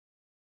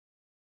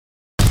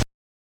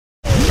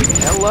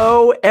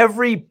Hello,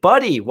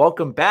 everybody.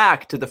 Welcome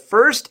back to the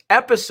first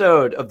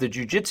episode of the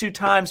Jiu-Jitsu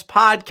Times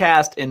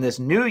podcast in this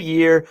new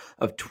year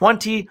of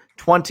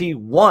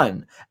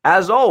 2021.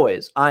 As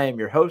always, I am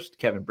your host,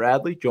 Kevin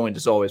Bradley, joined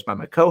as always by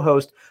my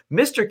co-host,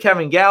 Mr.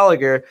 Kevin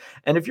Gallagher.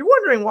 And if you're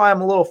wondering why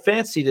I'm a little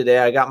fancy today,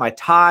 I got my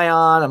tie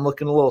on, I'm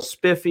looking a little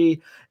spiffy.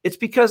 It's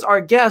because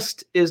our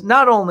guest is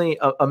not only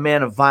a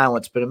man of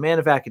violence, but a man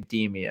of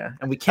academia.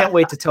 And we can't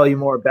wait to tell you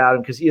more about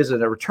him because he is a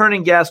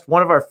returning guest,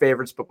 one of our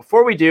favorites. But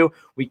before we do,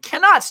 we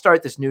cannot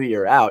start this new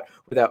year out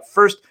without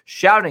first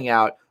shouting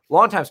out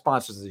longtime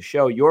sponsors of the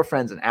show, your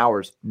friends and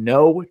ours,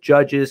 No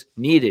Judges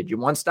Needed, your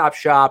one-stop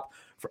shop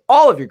for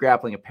all of your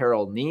grappling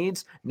apparel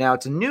needs. Now,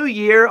 it's a new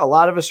year. A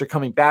lot of us are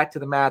coming back to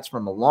the mats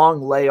from a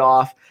long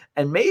layoff,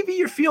 and maybe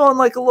you're feeling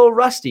like a little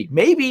rusty.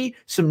 Maybe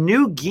some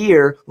new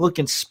gear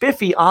looking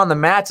spiffy on the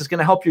mats is going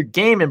to help your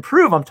game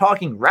improve. I'm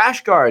talking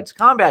rash guards,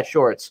 combat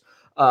shorts,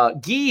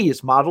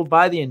 gis modeled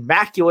by the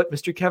immaculate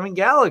Mr. Kevin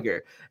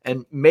Gallagher.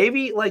 And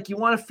maybe like you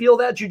want to feel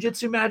that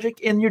jiu-jitsu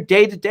magic in your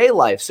day-to-day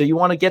life. So you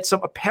want to get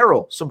some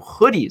apparel, some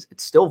hoodies.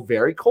 It's still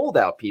very cold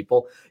out,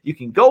 people. You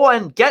can go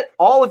and get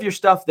all of your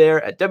stuff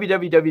there at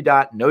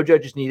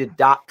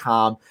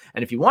www.nojudgesneeded.com.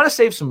 And if you want to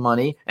save some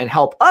money and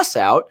help us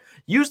out,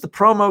 use the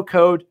promo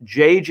code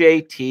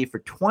JJT for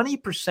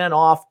 20%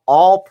 off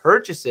all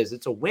purchases.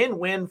 It's a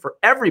win-win for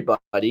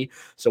everybody.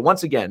 So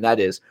once again, that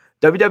is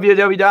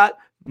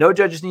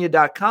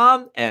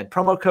www.nojudgesneeded.com and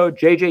promo code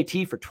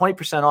JJT for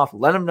 20% off.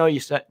 Let them know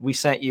we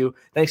sent you.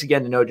 Thanks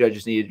again to No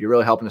Judges Needed. You're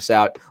really helping us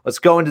out. Let's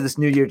go into this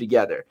new year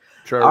together.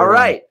 Sure. All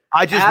right.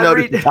 I just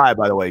noticed the tie,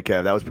 by the way,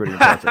 Kev. That was pretty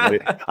impressive.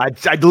 I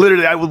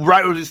literally,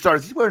 right when it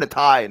started, he's wearing a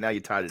tie, and now you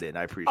tied it in.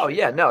 I appreciate it. Oh,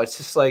 yeah. No, it's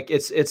just like,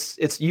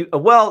 it's you.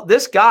 Well,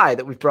 this guy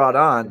that we brought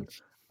on,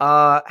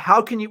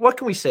 what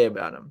can we say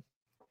about him?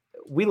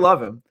 We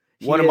love him.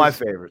 One of my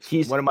favorites.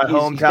 He's one of my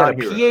hometown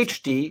heroes.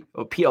 PhD,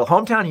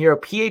 hometown hero,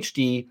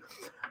 PhD,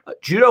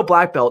 judo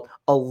black belt,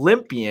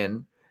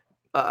 Olympian,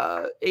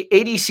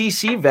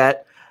 ADCC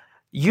vet.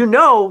 You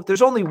know,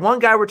 there's only one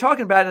guy we're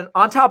talking about. And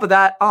on top of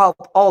that,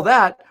 all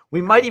that,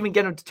 we might even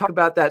get him to talk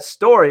about that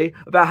story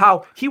about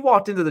how he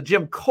walked into the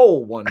gym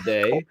cold one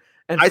day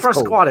and front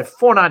squatted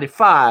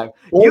 495.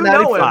 You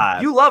know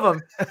him. You love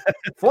him.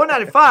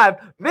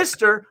 495,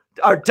 Mr.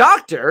 Our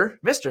doctor,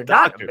 Mr.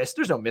 Not Mr.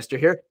 There's no Mr.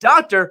 here.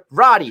 Dr.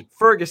 Roddy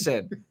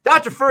Ferguson.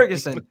 Dr.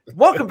 Ferguson,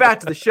 welcome back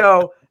to the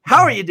show.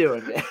 How are you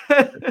doing, man?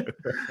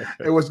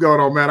 Hey, what's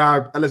going on, man?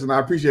 I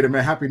appreciate it,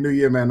 man. Happy New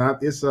Year, man.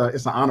 It's an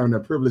honor and a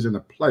privilege and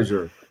a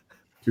pleasure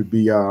to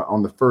be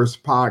on the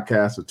first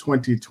podcast of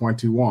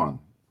 2021.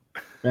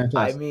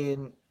 Fantastic. I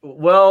mean,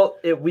 well,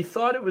 we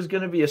thought it was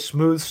going to be a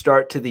smooth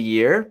start to the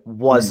year.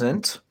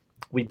 Wasn't.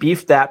 We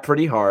beefed that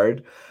pretty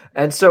hard.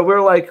 And so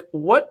we're like,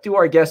 what do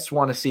our guests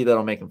want to see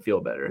that'll make them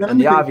feel better?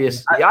 And the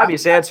obvious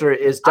answer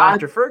is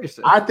Dr.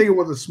 Ferguson. I think it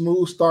was a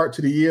smooth start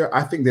to the year.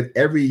 I think that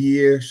every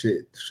year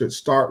should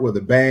start with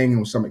a bang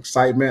and with some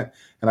excitement.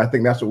 And I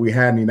think that's what we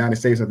had in the United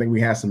States. I think we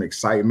had some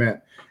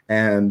excitement.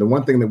 And the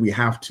one thing that we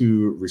have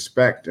to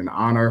respect and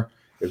honor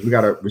is we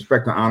got to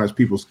respect and honor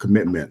people's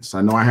commitments.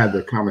 I know I had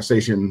the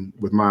conversation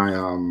with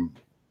my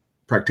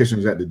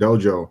practitioners at the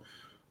dojo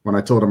when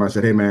I told them, I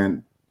said, hey,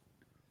 man,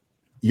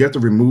 you have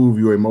to remove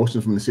your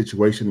emotions from the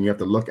situation. And you have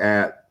to look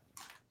at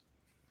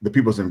the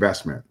people's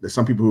investment. There's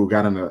some people who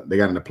got in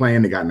the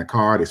plane, they got in the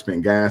car, they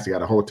spent gas, they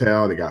got a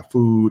hotel, they got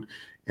food,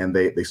 and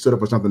they stood up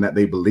for something that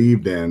they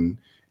believed in.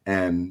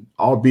 And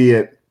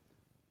albeit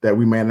that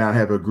we may not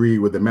have agreed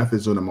with the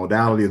methods or the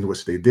modality in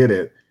which they did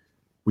it,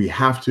 we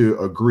have to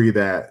agree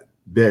that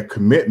their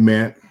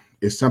commitment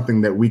is something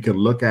that we can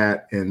look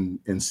at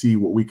and see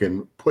what we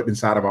can put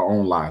inside of our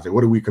own lives. Like,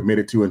 what are we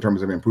committed to in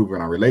terms of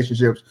improving our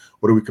relationships?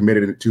 What are we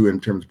committed to in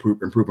terms of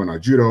improving our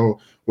judo?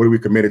 What are we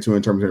committed to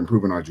in terms of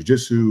improving our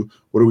jiu-jitsu?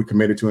 What are we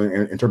committed to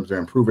in terms of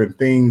improving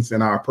things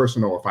in our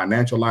personal or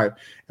financial life?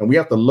 And we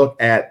have to look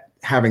at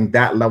having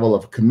that level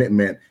of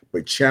commitment,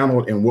 but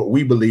channeled in what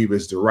we believe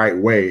is the right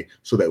way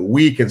so that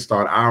we can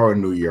start our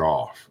new year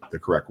off the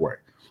correct way.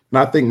 And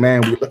I think,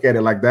 man, we look at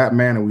it like that,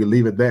 man, and we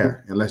leave it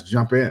there and let's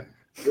jump in.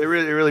 It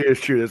really is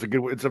true.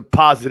 It's a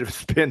positive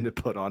spin to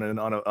put on it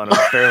on a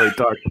fairly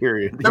dark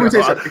period. Let me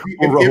tell you something.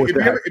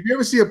 If you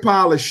ever see a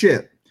pile of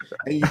shit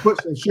and you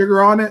put some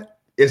sugar on it,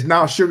 it's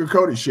now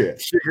sugar-coated shit.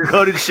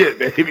 Sugar-coated shit,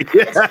 baby.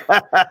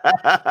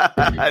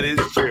 That is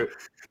true.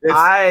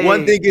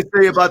 One thing you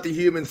say about the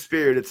human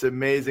spirit, it's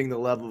amazing the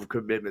level of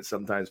commitment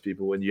sometimes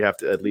people, when you have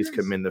to at least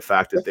commend the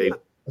fact that they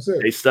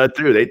stud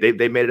through.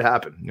 They made it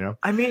happen, you know?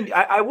 I mean,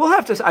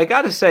 I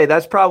got to say,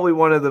 that's probably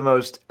one of the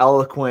most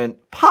eloquent,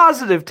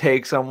 positive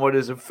takes on what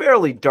is a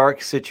fairly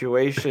dark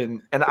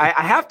situation. And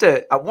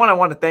I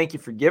want to thank you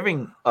for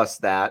giving us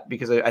that,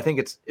 because I think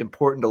it's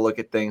important to look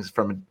at things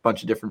from a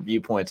bunch of different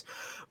viewpoints.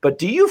 But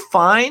do you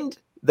find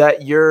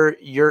that your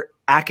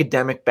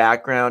academic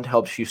background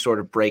helps you sort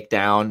of break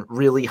down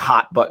really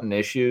hot button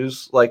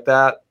issues like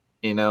that?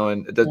 You know,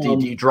 and do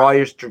you draw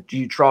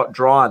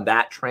on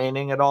that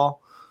training at all?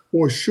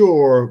 For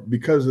sure,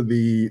 because of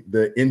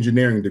the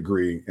engineering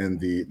degree and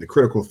the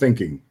critical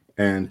thinking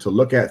and to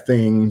look at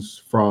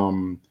things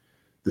from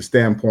the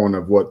standpoint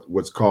of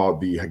what's called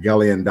the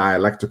Hegelian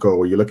dialectical,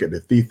 where you look at the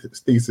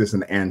thesis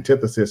and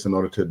antithesis in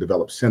order to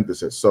develop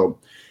synthesis. So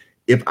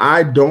if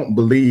I don't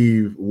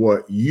believe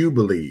what you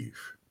believe,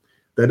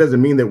 that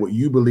doesn't mean that what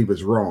you believe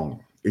is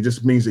wrong. It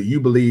just means that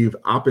you believe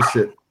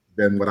opposite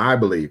than what I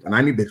believe. And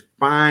I need to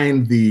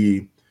find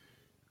the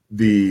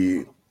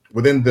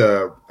within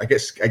the, I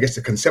guess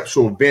the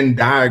conceptual Venn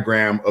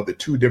diagram of the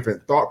two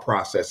different thought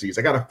processes.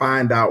 I got to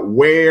find out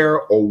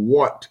where or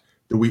what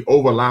do we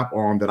overlap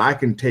on that I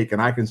can take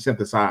and I can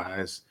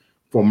synthesize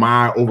for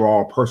my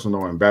overall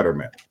personal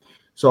embetterment.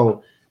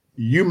 So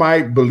you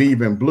might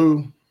believe in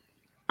blue,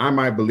 I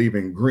might believe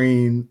in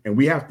green, and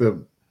we have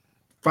to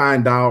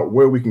find out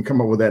where we can come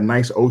up with that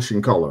nice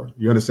ocean color.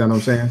 You understand what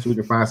I'm saying? So we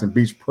can find some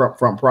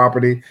beachfront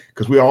property,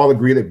 because we all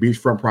agree that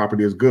beachfront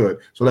property is good.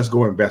 So let's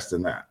go invest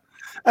in that.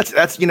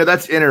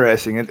 That's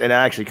interesting, and it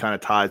actually kind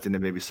of ties into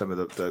maybe some of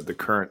the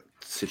current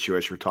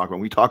situation we're talking about.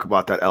 When we talk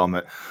about that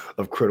element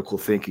of critical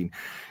thinking,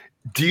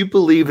 do you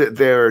believe that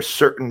there are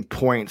certain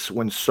points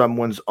when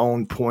someone's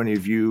own point of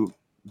view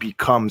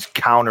becomes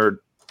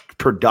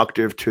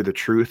counterproductive to the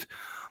truth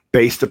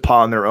based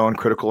upon their own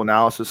critical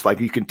analysis? Like,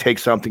 you can take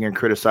something and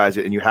criticize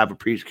it, and you have a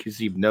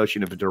preconceived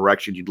notion of the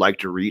direction you'd like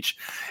to reach.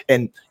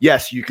 And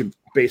yes, you can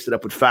base it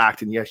up with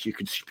fact, and yes, you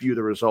can spew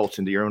the results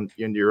into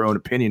your own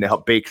opinion to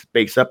help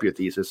base up your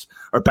thesis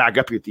or back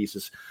up your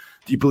thesis.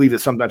 Do you believe that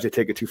sometimes they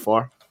take it too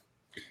far?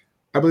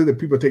 I believe that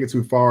people take it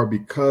too far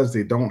because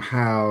they don't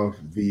have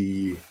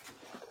the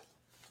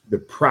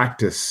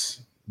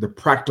practice, the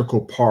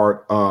practical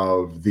part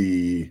of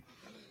the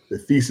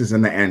thesis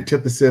and the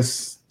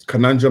antithesis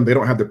conundrum. They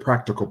don't have the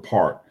practical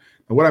part.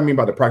 And what I mean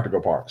by the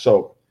practical part,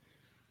 so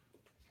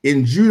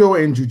in judo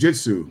and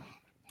jiu-jitsu,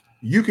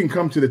 you can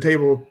come to the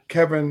table,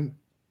 Kevin,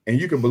 and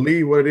you can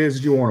believe what it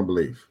is you want to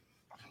believe.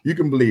 You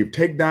can believe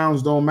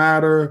takedowns don't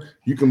matter.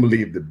 You can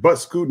believe that butt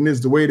scooting is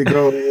the way to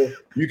go.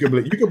 You can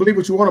believe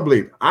what you want to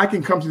believe. I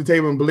can come to the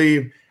table and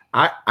believe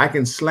I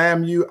can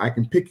slam you, I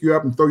can pick you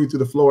up and throw you to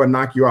the floor and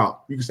knock you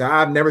out. You can say,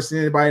 I've never seen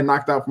anybody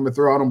knocked out from a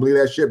throw. I don't believe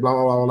that shit, blah,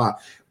 blah, blah, blah.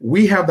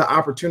 We have the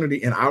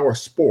opportunity in our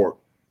sport,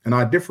 in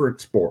our different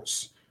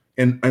sports,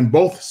 in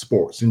both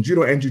sports, in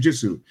judo and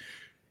jiu-jitsu.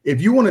 If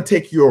you want to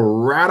take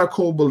your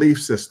radical belief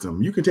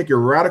system, you can take your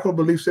radical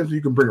belief system,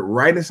 you can bring it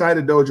right inside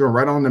the dojo and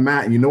right on the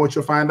mat, and you know what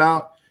you'll find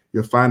out?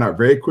 You'll find out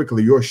very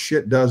quickly your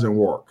shit doesn't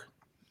work.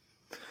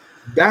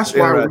 That's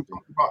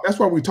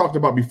why we talked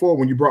about before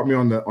when you brought me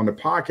on the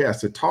podcast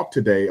to talk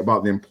today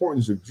about the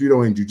importance of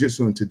judo and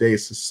jiu-jitsu in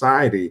today's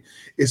society.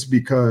 It's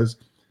because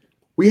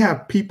we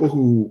have people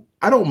who,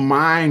 I don't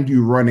mind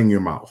you running your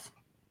mouth.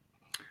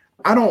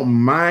 I don't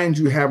mind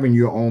you having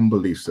your own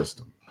belief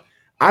system.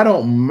 I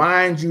don't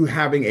mind you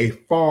having a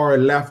far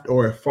left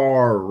or a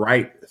far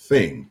right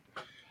thing.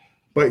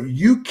 But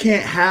you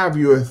can't have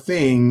your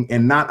thing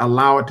and not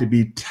allow it to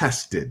be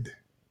tested.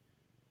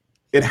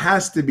 It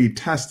has to be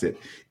tested.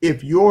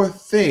 If your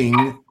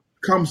thing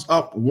comes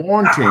up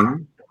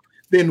wanting,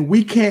 then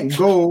we can't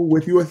go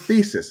with your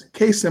thesis.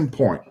 Case in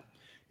point,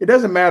 it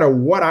doesn't matter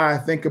what I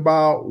think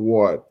about,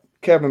 what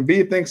Kevin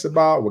B thinks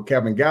about, what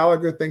Kevin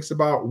Gallagher thinks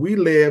about. We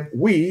live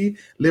in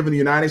the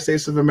United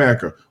States of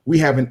America. We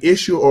have an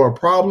issue or a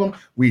problem.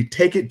 We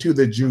take it to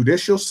the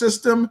judicial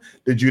system.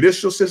 The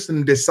judicial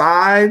system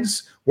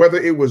decides whether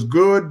it was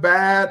good,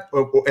 bad,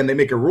 and they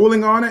make a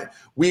ruling on it.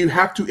 We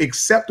have to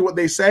accept what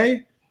they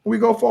say. We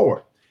go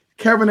forward.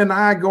 Kevin and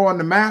I go on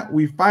the mat.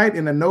 We fight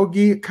in a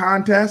no-gi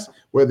contest,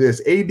 whether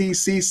it's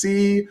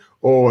ADCC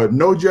or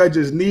no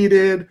judges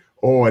needed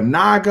or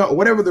NAGA or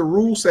whatever the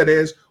rule set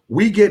is.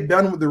 We get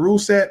done with the rule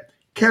set.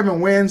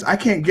 Kevin wins. I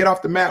can't get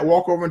off the mat,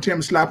 walk over to him,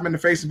 and slap him in the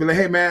face and be like,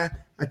 hey, man,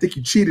 I think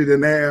you cheated in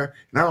there,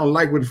 and I don't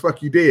like what the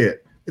fuck you did.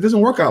 It doesn't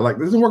work like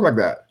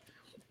that.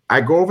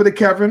 I go over to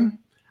Kevin.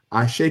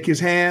 I shake his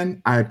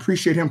hand. I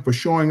appreciate him for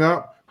showing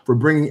up, for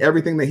bringing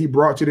everything that he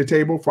brought to the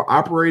table, for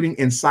operating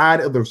inside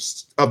of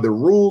the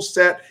rule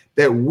set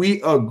that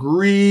we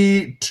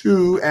agreed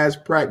to as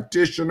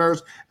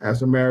practitioners,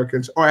 as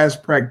Americans, or as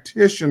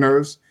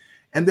practitioners.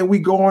 And then we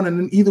go on, and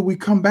then either we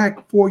come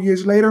back 4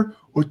 years later,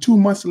 or 2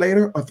 months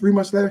later, or 3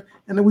 months later,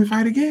 and then we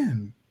fight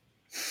again.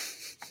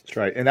 That's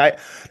right. And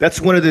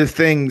that's one of the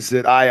things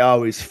that I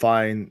always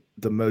find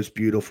the most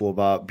beautiful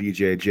about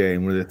BJJ.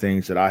 And one of the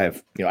things that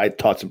I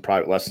taught some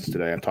private lessons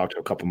today. I talked to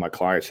a couple of my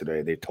clients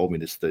today. They told me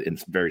this in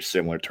very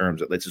similar terms,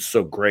 that this is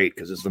so great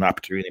because it's an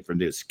opportunity for them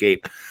to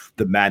escape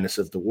the madness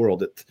of the world.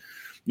 That,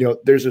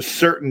 there's a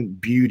certain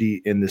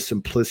beauty in the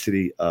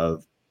simplicity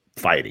of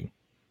fighting.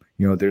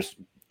 There's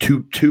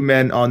two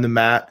men on the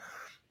mat.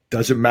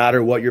 Doesn't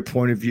matter what your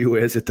point of view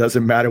is. It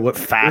doesn't matter what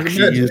facts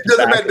you use. It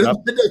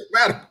doesn't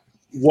matter.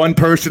 One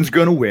person's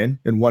going to win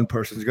and one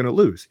person's going to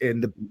lose.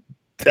 And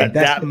at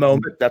that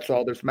moment, that's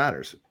all that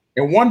matters.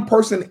 And one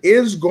person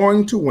is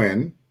going to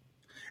win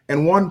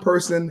and one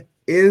person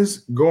is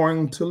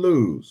going to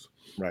lose.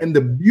 Right. And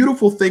the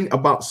beautiful thing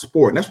about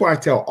sport, and that's why I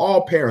tell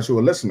all parents who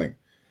are listening,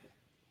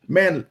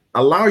 man,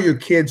 allow your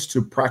kids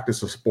to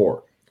practice a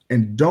sport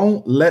and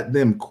don't let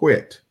them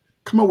quit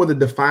Come up with a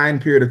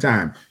defined period of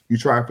time. You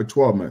try it for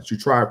 12 months. You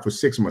try it for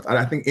 6 months.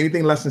 I think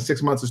anything less than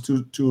 6 months is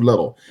too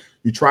little.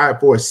 You try it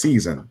for a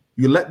season.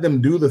 You let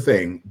them do the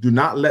thing. Do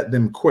not let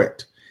them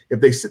quit. If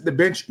they sit the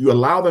bench, you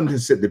allow them to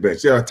sit the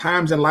bench. There are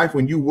times in life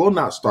when you will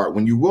not start,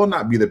 when you will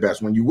not be the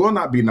best, when you will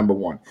not be number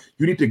one.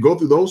 You need to go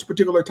through those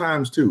particular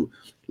times too.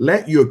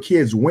 Let your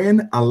kids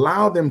win.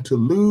 Allow them to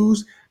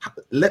lose.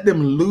 Let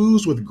them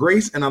lose with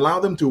grace and allow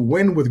them to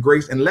win with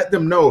grace, and let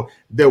them know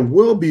there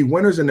will be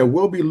winners and there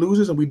will be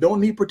losers, and we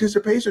don't need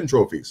participation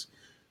trophies.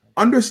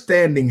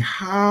 Understanding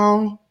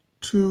how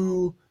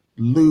to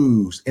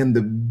lose and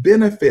the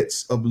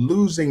benefits of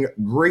losing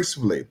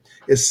gracefully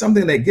is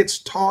something that gets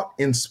taught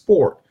in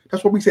sport.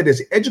 That's what we said,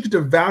 there's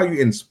educative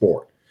value in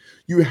sport.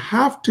 You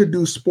have to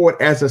do sport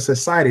as a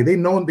society. They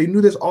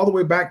knew this all the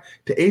way back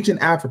to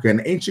ancient Africa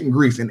and ancient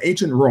Greece and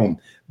ancient Rome.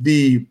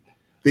 The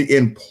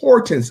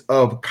importance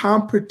of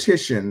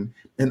competition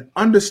and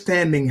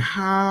understanding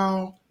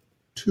how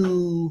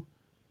to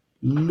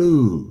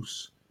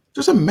lose.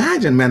 Just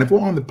imagine, man, if we're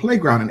on the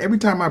playground and every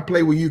time I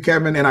play with you,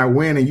 Kevin, and I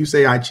win and you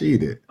say I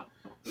cheated.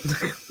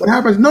 What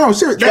happens? No,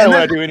 seriously. I don't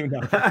want to do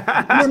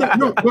anything.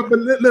 No. But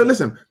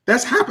listen,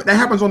 that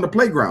happens on the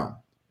playground.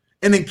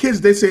 And then kids,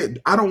 they say,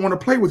 I don't want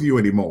to play with you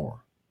anymore.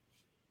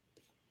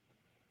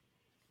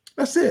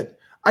 That's it.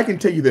 I can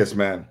tell you this,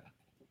 man.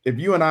 If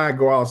you and I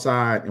go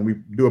outside and we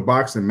do a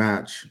boxing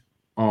match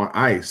on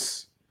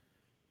ice,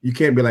 you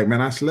can't be like,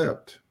 man, I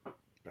slipped.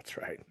 That's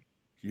right.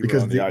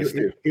 Because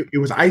it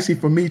was icy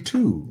for me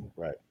too.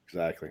 Right.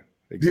 Exactly.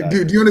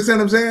 Do you understand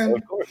what I'm saying?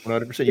 Of course,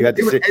 100%.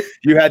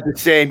 You had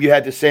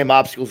the same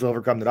obstacles to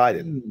overcome that I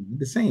did.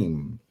 The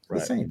same.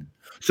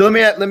 So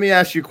let me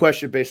ask you a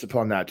question based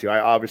upon that too.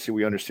 Obviously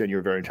we understand you're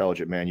a very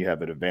intelligent man. You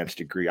have an advanced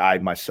degree. I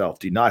myself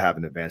do not have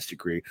an advanced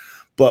degree,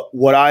 but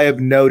what I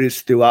have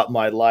noticed throughout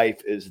my life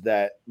is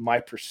that my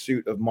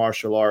pursuit of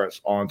martial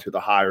arts onto the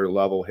higher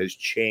level has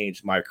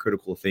changed my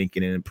critical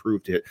thinking and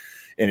improved it,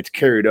 and it's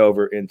carried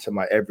over into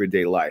my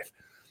everyday life.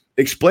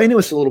 Explain to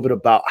us a little bit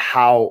about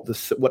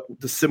what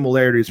the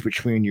similarities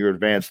between your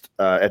advanced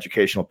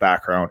educational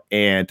background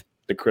and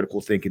the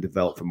critical thinking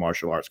developed from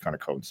martial arts kind of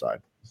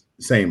coincide.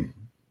 Same.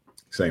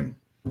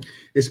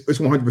 It's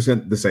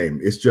 100% the same.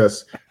 It's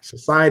just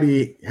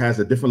society has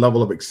a different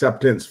level of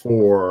acceptance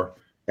for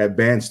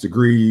advanced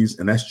degrees,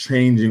 and that's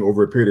changing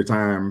over a period of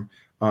time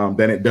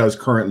than it does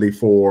currently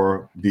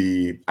for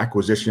the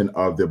acquisition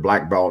of the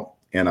black belt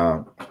in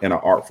an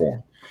art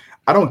form.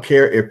 I don't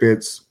care if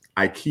it's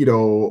Aikido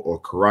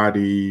or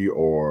karate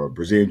or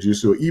Brazilian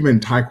Jiu-Jitsu, or even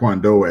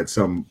Taekwondo at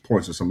some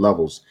points or some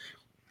levels.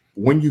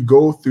 When you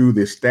go through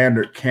the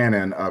standard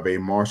canon of a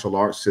martial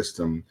arts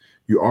system,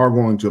 you are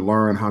going to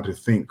learn how to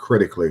think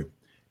critically,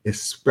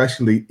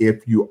 especially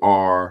if you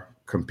are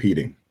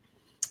competing.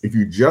 If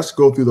you just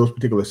go through those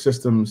particular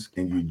systems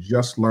and you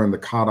just learn the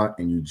kata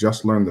and you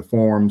just learn the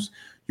forms,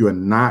 you are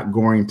not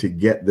going to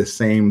get the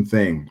same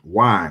thing.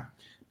 Why?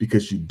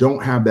 Because you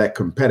don't have that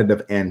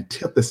competitive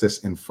antithesis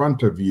in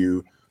front of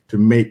you to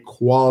make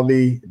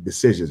quality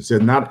decisions.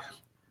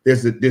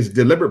 There's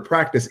deliberate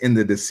practice in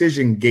the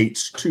decision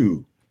gates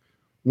too.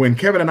 When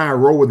Kevin and I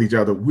roll with each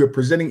other, we're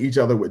presenting each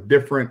other with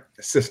different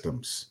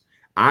systems.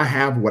 I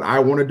have what I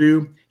want to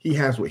do. He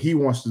has what he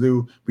wants to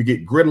do. We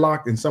get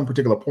gridlocked in some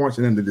particular points,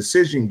 and then the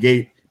decision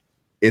gate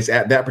is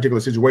at that particular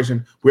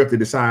situation. We have to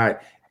decide,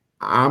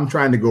 I'm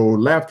trying to go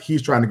left,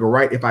 he's trying to go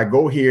right. If I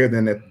go here,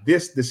 then if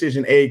this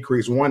decision A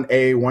creates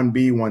 1A,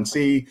 1B,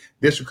 1C,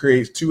 this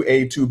creates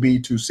 2A, 2B,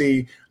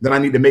 2C, then I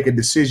need to make a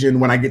decision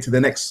when I get to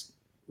the next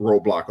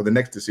roadblock or the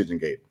next decision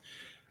gate.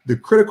 The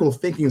critical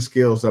thinking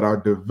skills that are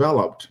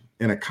developed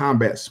in a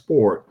combat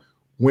sport,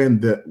 when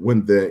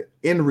the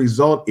end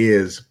result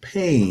is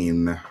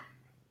pain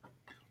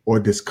or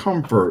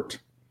discomfort,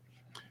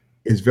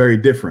 is very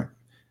different.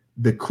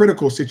 The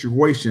critical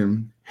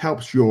situation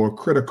helps your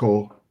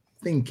critical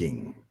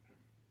thinking.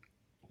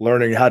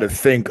 Learning how to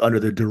think under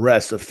the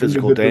duress of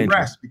physical danger.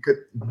 Because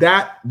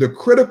the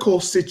critical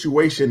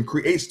situation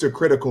creates the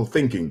critical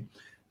thinking.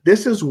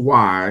 This is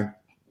why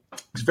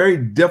it's very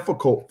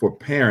difficult for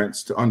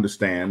parents to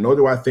understand, nor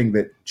do I think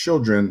that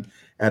children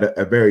at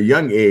a very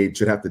young age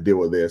should have to deal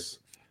with this.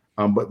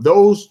 But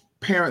those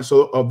parents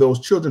of those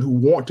children who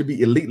want to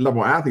be elite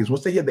level athletes,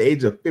 once they hit the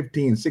age of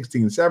 15,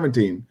 16,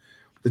 17,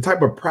 the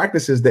type of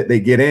practices that they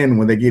get in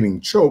when they're getting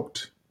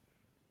choked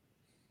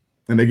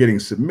and they're getting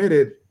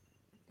submitted,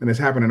 and it's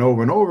happening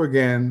over and over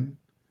again.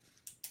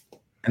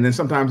 And then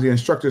sometimes the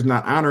instructor's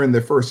not honoring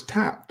their first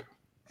tap.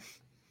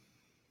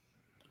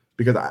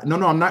 Because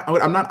I'm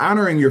not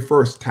honoring your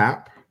first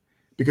tap,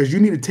 because you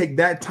need to take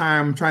that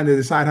time trying to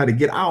decide how to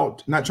get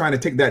out, not trying to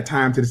take that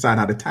time to decide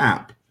how to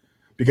tap.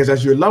 Because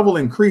as your level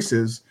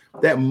increases,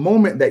 that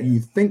moment that you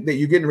think that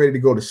you're getting ready to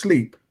go to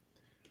sleep,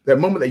 that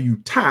moment that you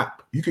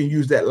tap, you can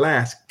use that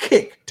last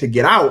kick to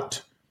get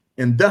out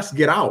and thus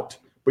get out.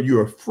 But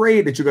you're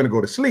afraid that you're going to go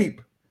to sleep,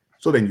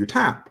 so then you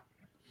tap.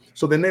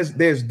 So then there's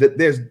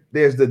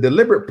the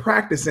deliberate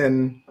practice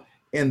in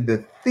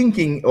the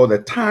thinking or the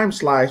time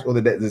slice or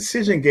the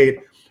decision gate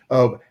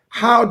of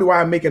How do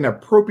I make an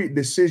appropriate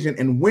decision?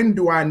 And when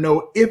do I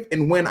know if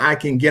and when I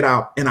can get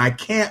out? And I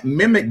can't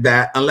mimic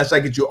that unless I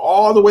get you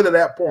all the way to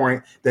that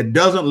point that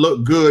doesn't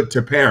look good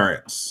to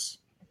parents.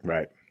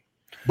 Right.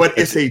 But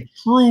it's a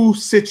true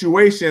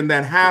situation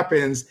that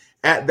happens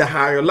at the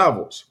higher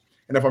levels.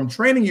 And if I'm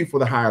training you for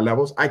the higher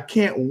levels, I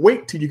can't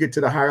wait till you get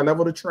to the higher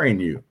level to train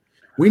you.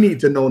 We need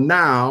to know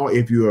now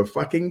if you're a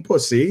fucking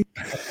pussy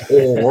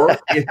or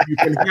if you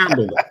can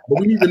handle it. But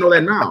we need to know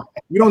that now.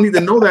 We don't need to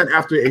know that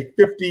after a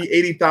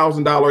 $50,000,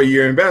 $80,000 a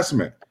year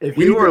investment. If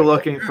you were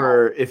looking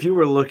for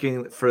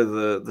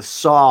the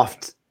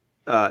soft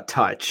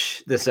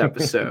touch this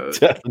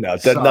episode,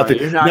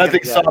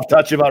 nothing soft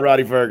touch about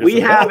Roddy Ferguson. We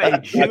have a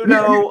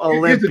judo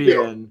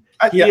Olympian.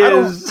 He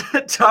is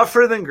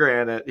tougher than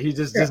granite. He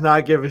just does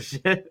not give a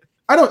shit.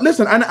 I don't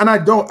listen, and I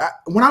don't.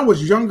 When I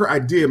was younger, I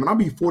did. Man, I'll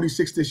be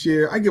 46 this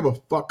year. I give a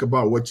fuck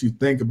about what you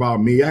think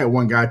about me. I had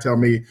one guy tell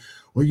me,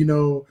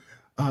 "Well,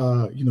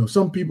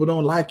 some people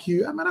don't like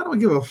you." I mean, I don't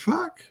give a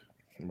fuck.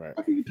 Right.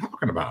 What are you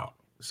talking about?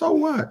 So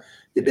what?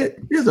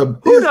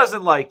 Who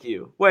doesn't like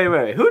you?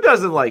 Wait. Who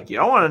doesn't like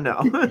you? I want to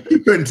know. He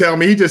couldn't tell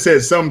me. He just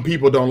said some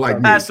people don't like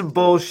me. That's some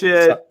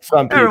bullshit.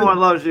 Some Everyone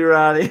loves you,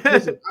 Roddy.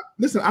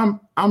 listen,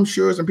 I'm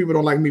sure some people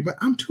don't like me, but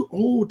I'm too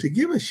old to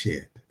give a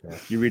shit.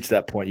 You reach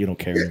that point, you don't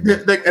care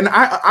anymore. And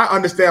I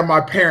understand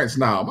my parents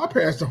now. My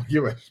parents don't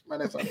give a shit. Man,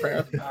 that's my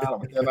parents. I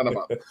don't care nothing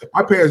about it.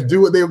 My parents do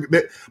what they.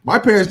 My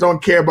parents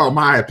don't care about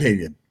my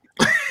opinion.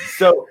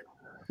 So,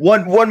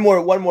 one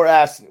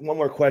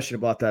more question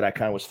about that. I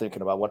kind of was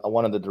thinking about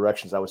one of the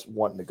directions I was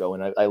wanting to go,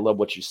 and I love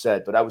what you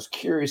said, but I was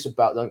curious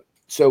about.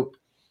 So,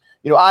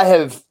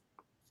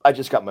 I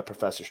just got my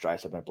professor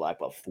stripes. I've been a black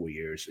belt for 4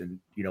 years, and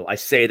I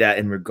say that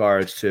in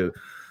regards to,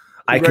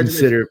 I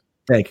consider.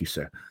 Thank you,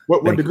 sir.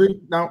 What degree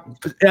now?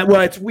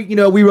 Well,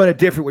 we run it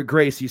different with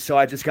Gracie, so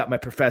I just got my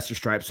professor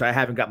stripe, so I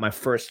haven't got my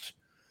first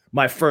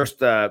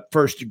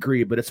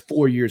degree, but it's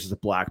 4 years as a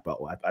black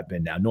belt. I've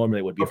been now. Normally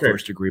it would be a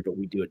first degree, but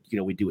we do it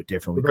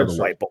different. We go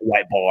the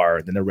white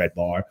bar, then the red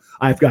bar.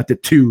 I've got the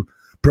 2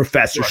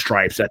 professor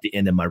stripes at the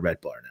end of my red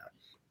bar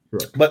now.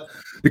 Right. But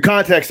the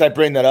context I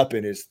bring that up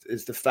in is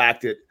the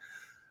fact that,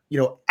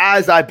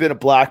 as I've been a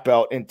black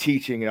belt and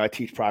teaching, I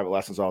teach private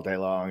lessons all day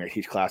long. I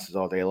teach classes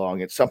all day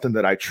long. It's something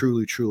that I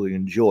truly, truly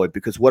enjoy,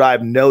 because what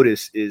I've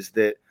noticed is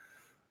that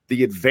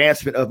the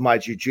advancement of my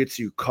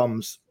jiu-jitsu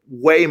comes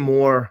way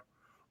more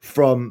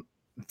from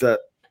the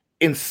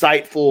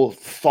insightful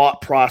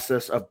thought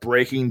process of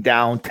breaking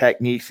down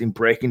techniques and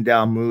breaking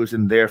down moves,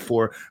 and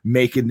therefore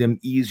making them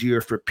easier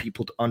for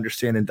people to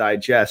understand and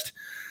digest,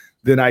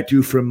 than I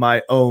do from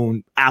my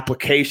own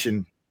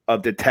application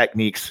of the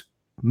techniques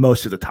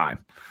most of the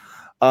time.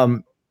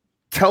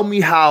 Tell me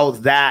how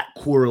that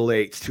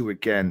correlates to,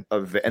 again,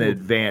 of an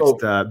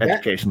advanced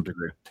educational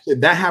degree.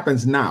 That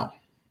happens now.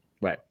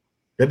 Right.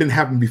 That didn't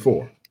happen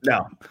before.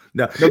 No.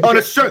 On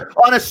a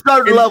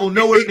certain level,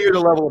 nowhere near the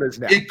level it is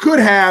now. It could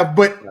have,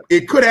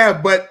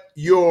 but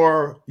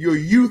your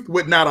youth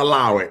would not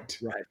allow it.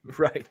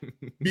 Right.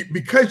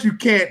 Because you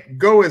can't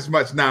go as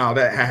much now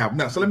that I have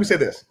now. So let me say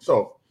this.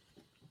 So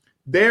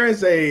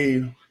there's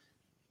a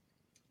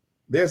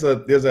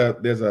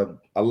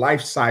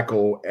life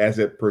cycle as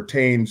it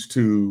pertains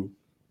to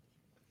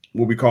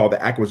what we call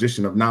the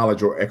acquisition of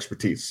knowledge or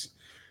expertise.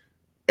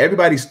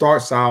 Everybody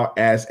starts out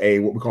as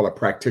what we call a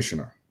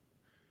practitioner.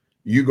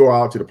 You go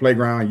out to the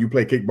playground, you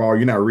play kickball,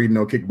 you're not reading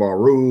no kickball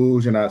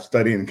rules, you're not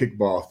studying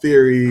kickball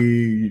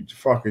theory,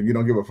 you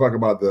don't give a fuck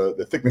about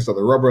the thickness of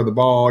the rubber of the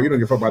ball, you don't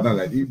give a fuck about none of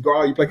that. You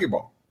go out, you play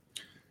kickball.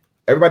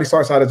 Everybody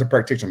starts out as a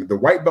practitioner. The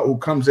white belt who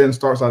comes in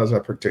starts out as a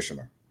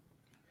practitioner.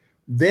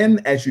 Then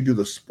as you do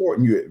the sport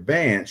and you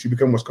advance, you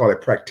become what's called a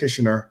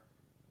practitioner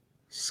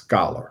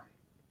scholar.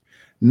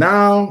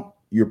 Now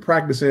you're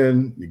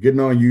practicing, you're getting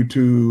on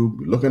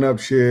YouTube, you're looking up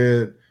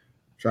shit,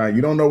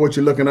 you don't know what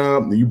you're looking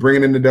up, and you bring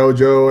it in the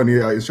dojo, and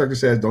the instructor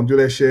says, don't do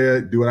that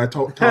shit, do what I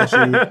taught you.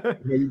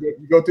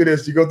 You go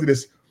through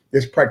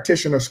this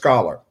practitioner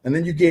scholar, and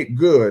then you get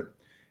good.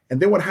 And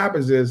then what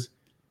happens is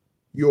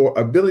your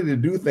ability to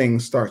do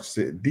things starts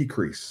to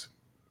decrease.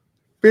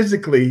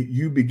 Physically,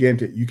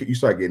 you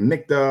start getting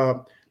nicked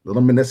up,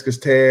 little meniscus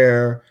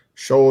tear,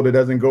 shoulder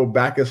doesn't go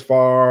back as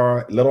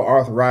far, little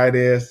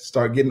arthritis,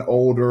 start getting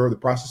older, the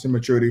process of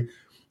maturity.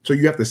 So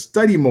you have to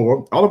study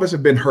more. All of us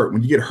have been hurt.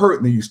 When you get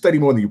hurt, then you study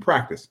more than you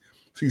practice.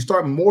 So you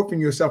start morphing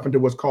yourself into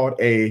what's called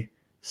a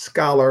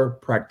scholar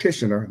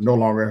practitioner, no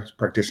longer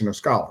practitioner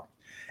scholar.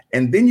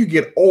 And then you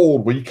get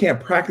old where you can't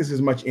practice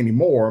as much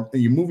anymore,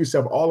 and you move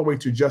yourself all the way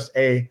to just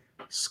a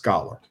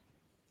scholar.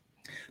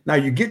 Now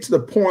you get to the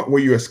point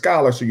where you're a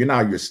scholar, so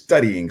you're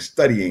studying.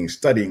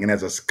 And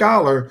as a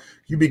scholar,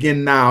 you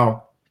begin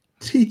now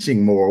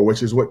teaching more,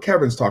 which is what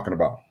Kevin's talking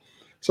about.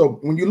 So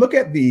when you look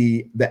at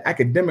the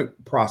academic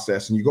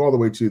process and you go all the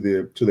way to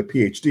the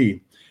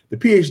PhD,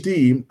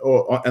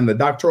 and the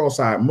doctoral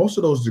side, most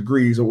of those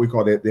degrees are what we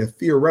call they're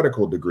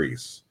theoretical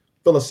degrees,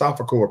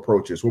 philosophical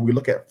approaches, where we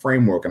look at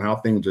framework and how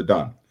things are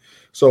done.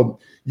 So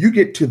you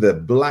get to the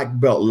black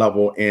belt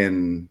level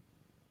in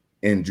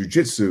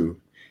jiu-jitsu,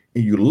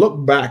 and you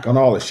look back on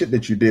all the shit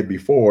that you did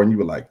before, and you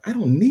were like, I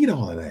don't need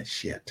all of that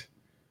shit.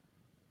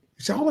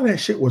 So all of that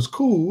shit was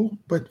cool,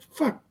 but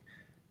fuck,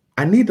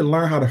 I need to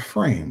learn how to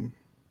frame.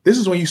 This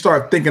is when you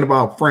start thinking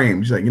about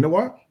frames. You're like, you know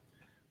what?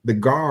 The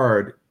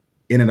guard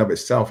in and of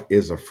itself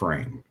is a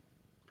frame.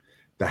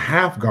 The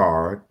half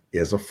guard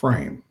is a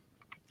frame.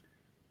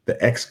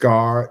 The X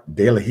guard,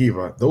 De La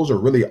Riva, those are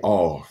really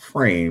all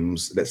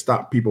frames that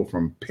stop people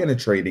from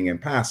penetrating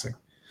and passing.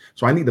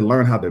 So I need to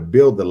learn how to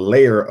build the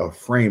layer of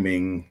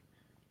framing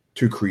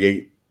to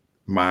create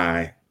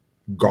my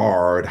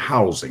guard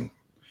housing.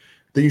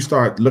 Then you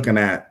start looking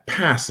at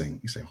passing.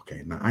 You say,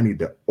 okay, now I need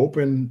to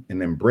open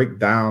and then break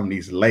down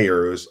these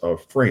layers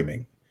of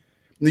framing.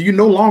 Now you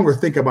no longer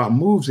think about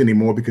moves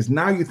anymore because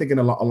now you're thinking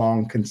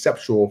along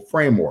conceptual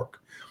framework.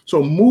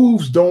 So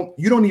moves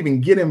you don't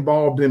even get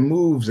involved in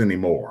moves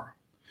anymore.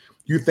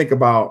 You think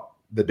about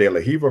the De La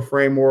Riva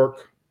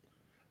framework,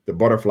 the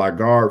butterfly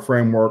guard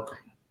framework,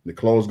 the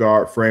closed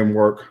guard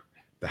framework,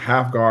 the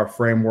half guard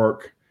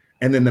framework,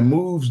 and then the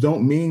moves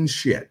don't mean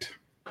shit.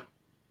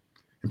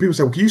 And people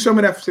say, well, can you show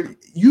me that?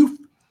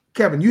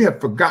 Kevin, you have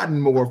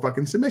forgotten more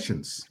fucking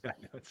submissions. I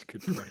know, that's a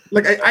good point.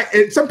 Like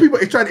some people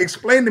try to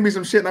explain to me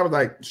some shit, and I was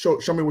like, show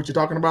me what you're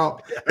talking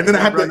about. And then I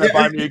have to run that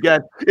by me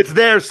again. It's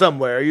there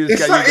somewhere.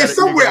 It's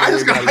somewhere. I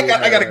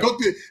gotta go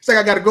through. It's like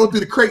I gotta go through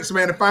the crates,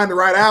 man, to find the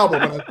right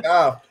album.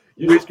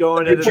 You're just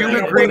going into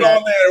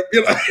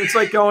that. It's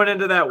like going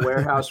into that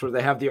warehouse where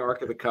they have the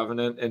Ark of the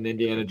Covenant and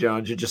Indiana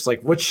Jones. You're just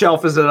like, what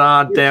shelf is it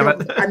on? Damn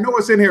it! I know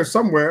it's in here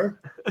somewhere.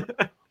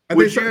 And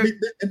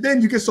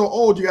then you get so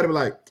old, you got to be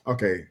like,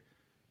 okay,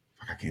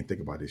 I can't think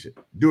about this shit.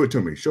 Do it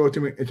to me. Show it to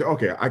me.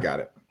 Okay, I got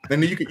it.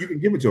 And then you can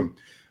give it to them.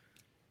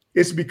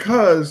 It's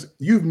because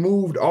you've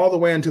moved all the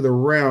way into the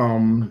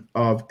realm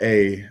of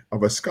a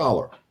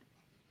scholar.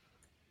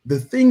 The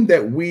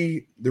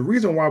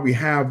reason why we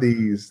have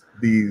these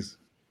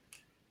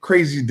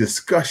crazy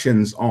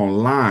discussions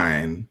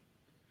online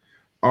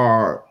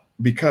are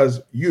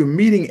because you're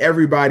meeting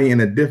everybody in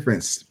a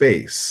different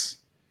space.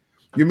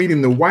 You're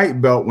meeting the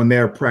white belt when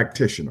they're a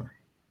practitioner.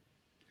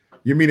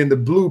 You're meeting the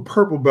blue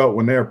purple belt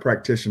when they're a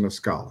practitioner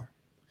scholar.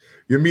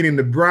 You're meeting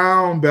the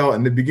brown belt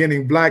and the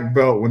beginning black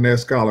belt when they're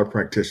scholar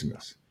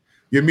practitioners.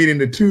 You're meeting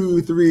the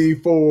 2, 3,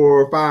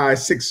 4, 5,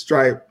 6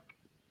 stripe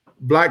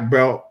black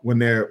belt when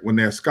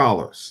they're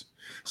scholars.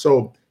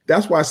 So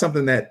that's why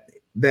something that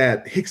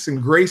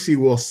Rickson Gracie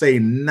will say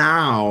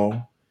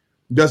now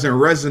doesn't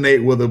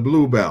resonate with a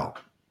blue belt.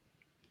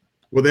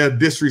 Well, they'll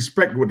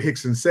disrespect what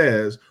Rickson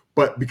says,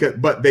 but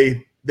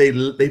they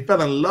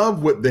fell in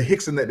love with the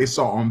Rickson that they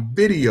saw on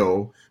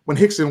video when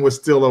Rickson was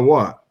still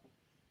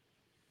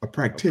a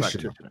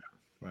practitioner.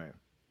 Right.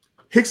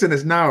 Rickson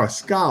is now a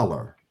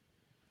scholar.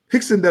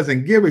 Rickson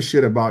doesn't give a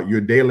shit about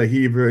your De La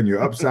Riva and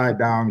your upside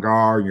down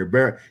guard and your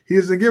bear. He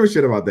doesn't give a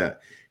shit about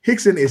that.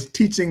 Rickson is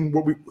teaching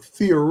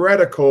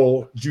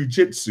theoretical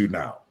jujitsu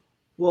now.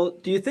 Well,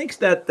 do you think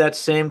that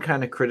same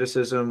kind of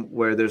criticism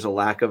where there's a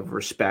lack of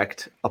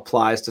respect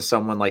applies to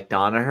someone like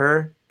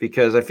Danaher?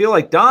 Because I feel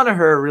like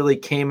Danaher really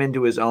came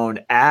into his own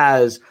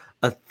as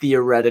a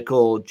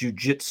theoretical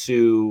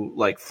jujitsu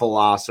like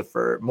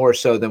philosopher, more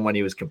so than when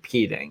he was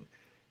competing.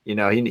 You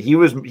know,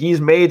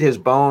 he's made his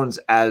bones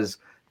as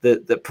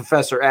the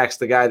Professor X,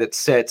 the guy that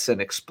sits and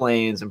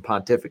explains and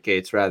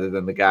pontificates, rather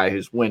than the guy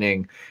who's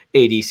winning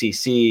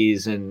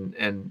ADCCs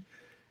and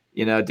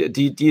you know.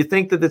 Do you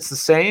think that it's the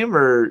same,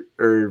 or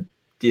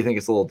do you think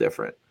it's a little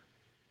different?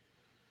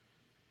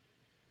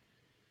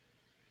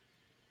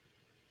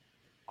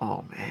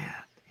 Oh man,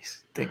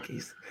 he's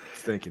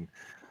thinking.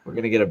 We're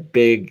gonna get a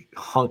big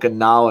hunk of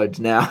knowledge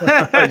now.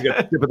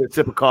 You got a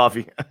sip of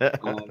coffee.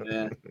 Oh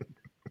man,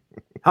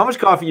 how much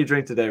coffee you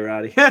drink today,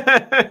 Rowdy?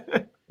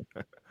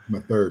 My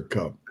third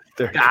cup.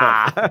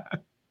 Cup.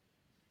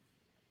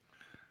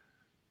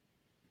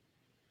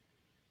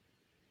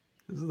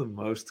 This is the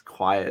most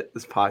quiet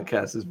this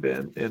podcast has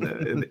been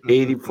in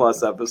 80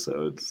 plus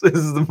episodes. This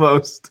is the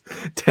most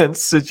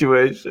tense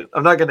situation.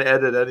 I'm not going to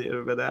edit any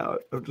of it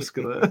out. I'm just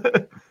going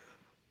to.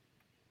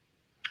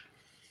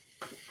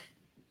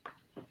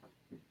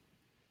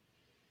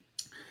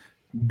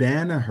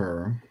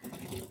 Danaher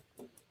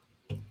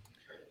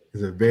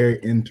is a very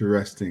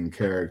interesting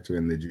character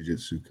in the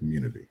jiu-jitsu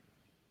community.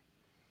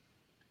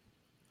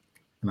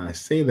 And I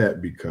say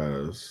that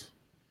because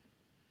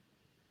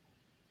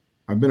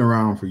I've been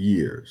around for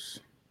years.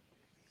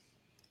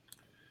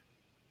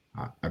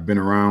 I've been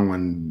around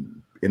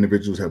when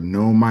individuals have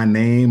known my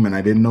name and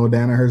I didn't know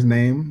Danaher's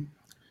name.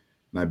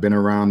 And I've been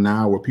around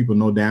now where people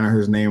know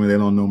Danaher's name and they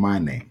don't know my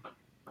name.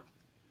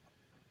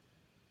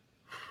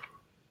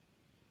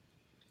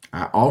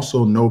 I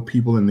also know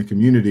people in the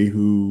community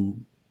who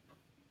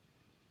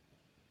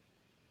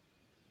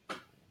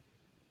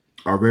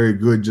are very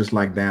good, just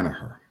like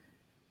Danaher.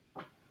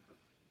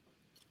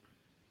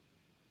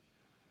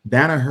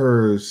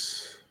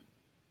 Danaher's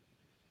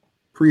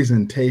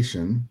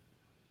presentation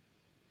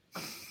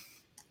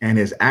and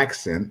his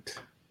accent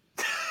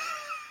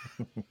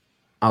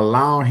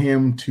allow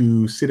him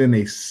to sit in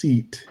a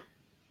seat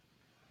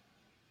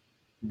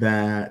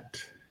that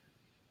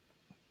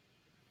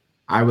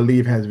I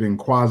believe has been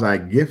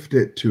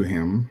quasi-gifted to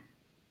him,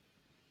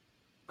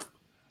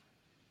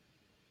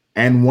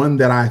 and one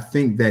that I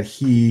think that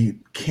he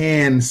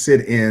can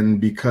sit in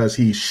because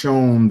he's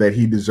shown that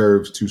he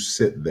deserves to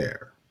sit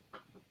there.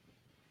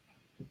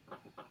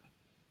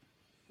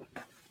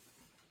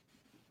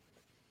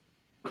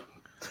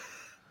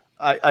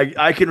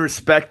 I can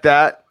respect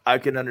that. I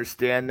can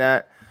understand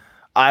that.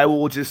 I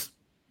will just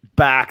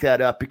back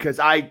that up because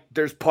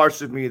there's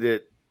parts of me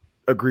that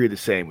agree the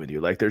same with you.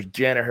 Like there's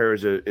Danaher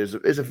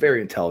is a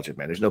very intelligent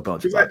man. There's no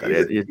bones about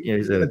that.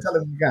 He's an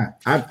intelligent guy.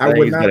 I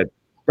would not. Got a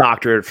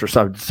doctorate for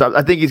some.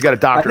 I think he's got a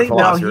doctorate in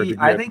philosophy.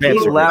 I think he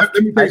left.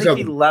 I think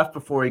he left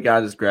before he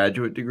got his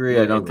graduate degree.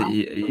 I don't think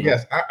he.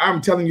 Yes,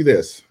 I'm telling you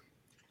this.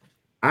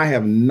 I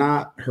have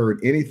not heard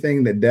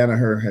anything that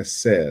Danaher has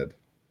said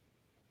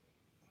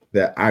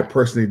that I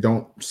personally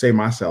don't say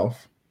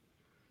myself.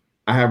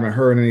 I haven't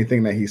heard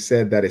anything that he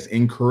said that is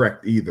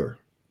incorrect either.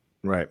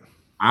 Right.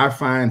 I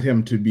find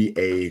him to be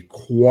a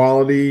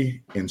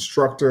quality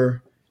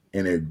instructor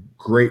and a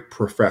great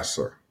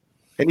professor.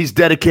 And he's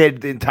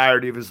dedicated the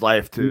entirety of his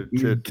life to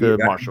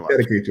martial arts.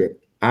 Dedicated to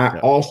it. I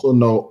also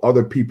know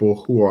other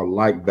people who are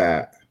like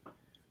that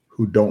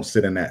who don't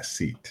sit in that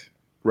seat.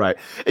 Right.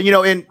 And,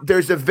 and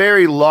there's a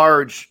very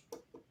large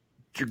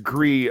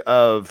degree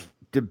of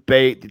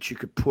debate that you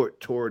could put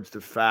towards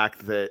the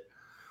fact that,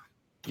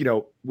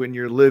 when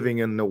you're living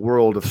in the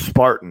world of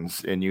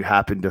Spartans and you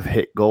happen to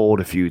hit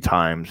gold a few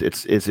times,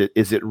 is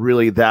it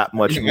really that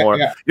much more?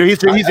 Yeah.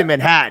 He's in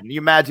Manhattan. You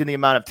imagine the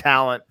amount of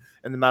talent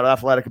and the amount of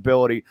athletic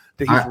ability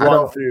that he's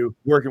run through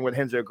working with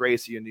Renzo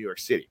Gracie in New York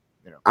City.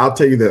 I'll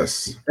tell you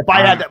this. If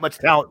I had that much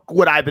talent,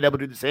 would I have been able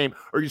to do the same?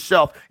 Or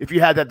yourself, if you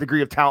had that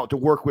degree of talent to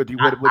work with,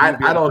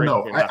 I don't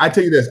know. I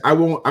tell you this. I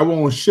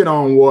won't shit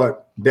on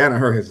what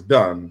Danaher has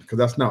done because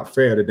that's not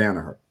fair to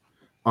Danaher.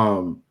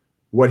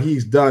 What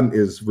he's done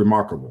is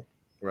remarkable.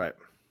 Right.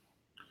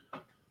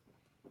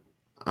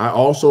 I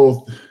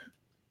also,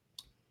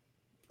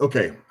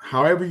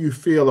 however you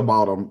feel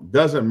about him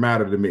doesn't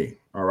matter to me.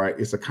 All right.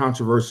 It's a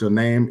controversial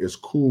name. It's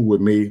cool with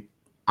me.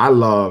 I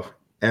love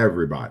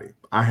everybody.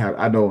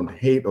 I don't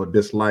hate or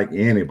dislike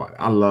anybody.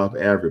 I love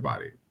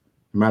everybody.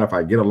 No matter if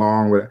I don't get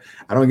along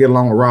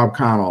with Rob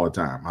Kahn all the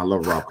time. I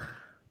love Rob Kahn.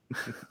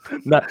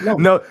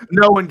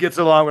 No one gets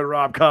along with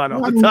Rob Kahn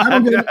all the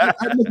time.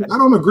 I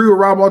don't agree with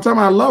Rob all the time.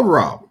 I love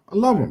Rob. I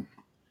love him.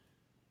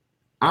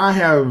 I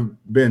have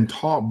been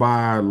taught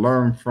by,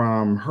 learned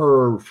from,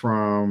 heard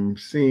from,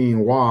 seen,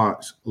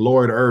 watched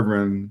Lloyd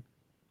Irvin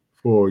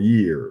for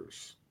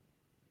years.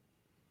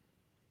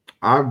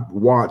 I've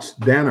watched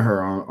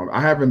Danaher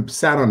I haven't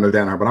sat under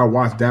Danaher, but I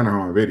watched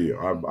Danaher on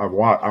video.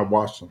 I've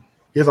watched him.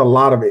 He has a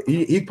lot of it.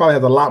 He probably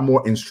has a lot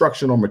more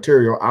instructional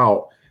material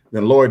out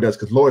than Lloyd does,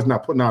 because Lloyd's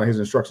not putting out his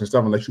instruction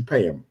stuff unless you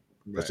pay him.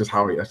 That's just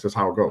how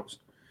it goes.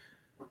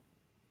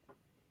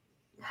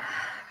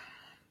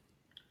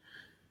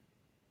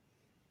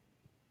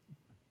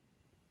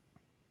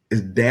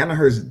 Is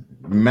Danaher's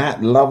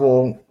Matt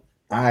level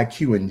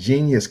IQ and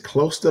genius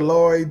close to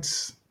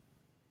Lloyd's?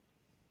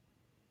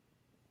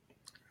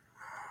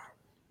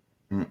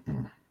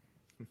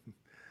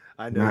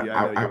 I know.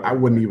 I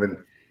wouldn't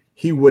even.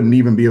 He wouldn't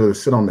even be able to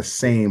sit on the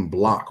same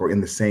block or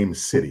in the same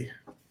city.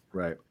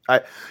 Right.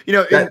 That's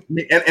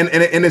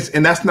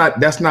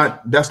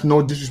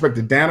no disrespect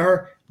to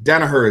Danaher.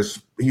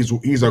 Danaher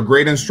he's a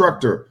great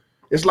instructor.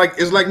 It's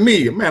like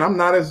me, man. I'm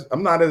not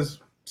as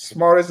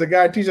smart as the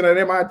guy teaching at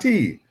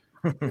MIT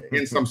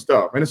in some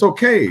stuff, and it's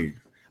okay.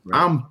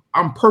 Right.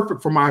 I'm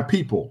perfect for my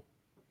people.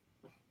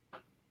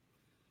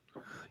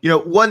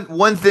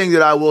 One thing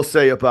that I will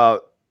say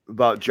about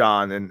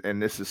John,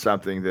 and this is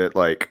something that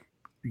like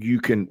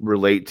you can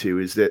relate to,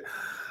 is that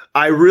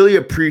I really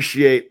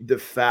appreciate the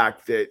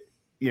fact that,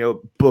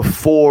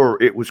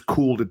 before it was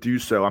cool to do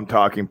so, I'm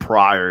talking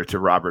prior to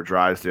Robert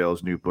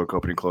Drysdale's new book,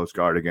 Opening Close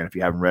Guard. Again, if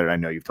you haven't read it, I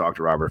know you've talked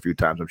to Robert a few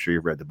times. I'm sure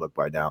you've read the book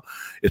by now.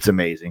 It's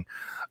amazing.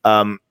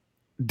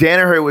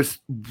 Danaher was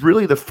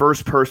really the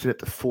first person at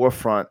the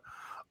forefront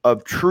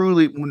of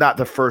truly, not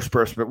the first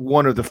person, but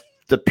one of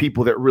the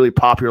people that really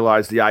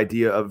popularized the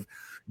idea of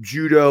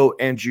judo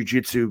and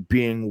jiu-jitsu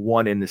being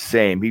one and the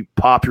same. He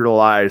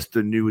popularized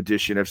the new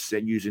edition of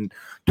using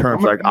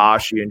terms like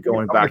ashi and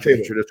going back to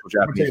the traditional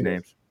Japanese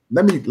names.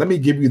 Let me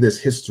give you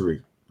this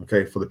history,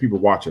 okay, for the people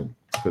watching,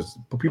 because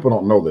people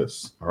don't know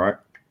this. All right.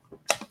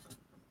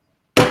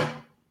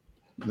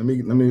 Let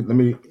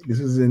me.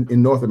 This is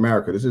in North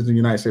America. This is the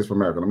United States of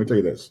America. Let me tell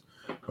you this,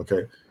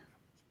 okay.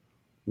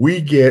 We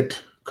get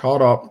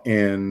caught up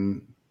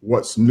in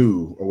what's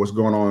new or what's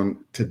going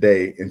on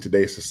today in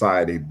today's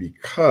society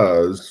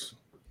because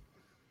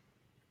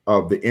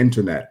of the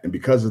internet and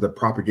because of the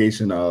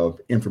propagation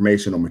of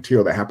information or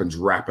material that happens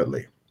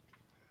rapidly.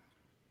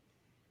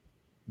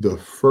 The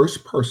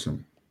first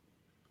person,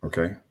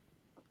 okay,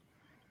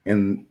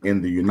 in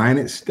the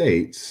United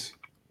States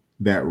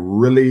that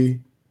really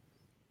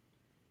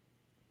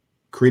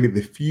created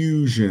the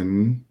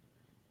fusion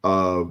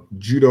of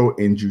judo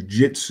and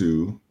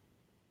jiu-jitsu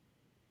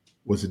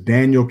was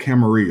Daniel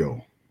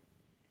Camarillo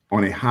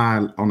on a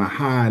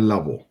high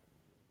level.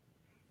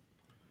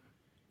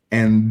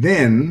 And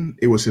then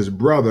it was his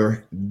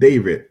brother,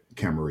 David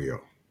Camarillo.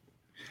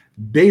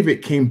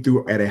 David came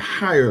through at a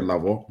higher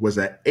level, was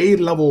an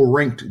A-level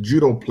ranked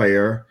judo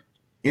player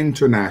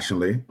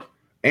internationally,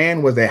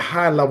 and was a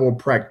high-level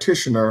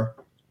practitioner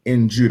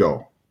in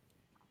judo.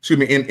 Excuse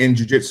me, in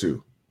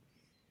jiu-jitsu.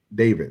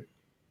 David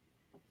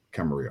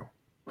Camarillo.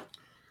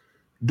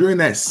 During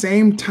that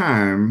same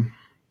time,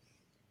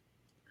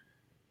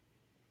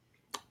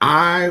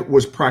 I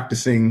was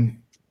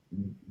practicing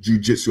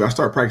jiu-jitsu. I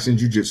started practicing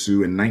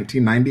jiu-jitsu in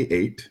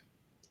 1998.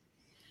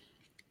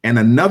 And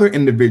another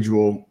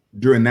individual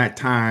during that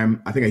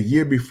time, I think a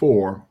year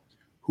before,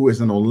 who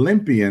is an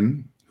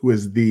Olympian, who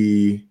is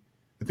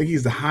I think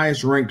he's the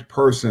highest ranked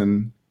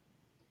person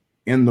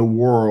in the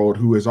world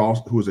who is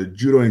a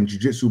judo and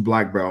jiu-jitsu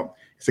black belt.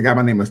 It's a guy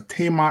by the name of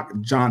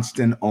Tamak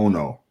Johnston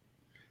Ono.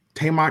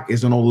 Tamak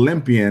is an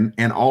Olympian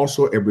and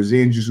also a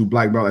Brazilian jiu-jitsu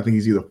black belt. I think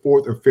he's either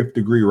 4th or 5th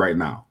degree right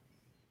now.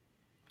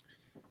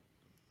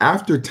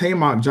 After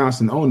Tamak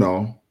Johnston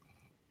Ono,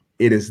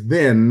 it is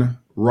then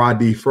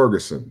Roddy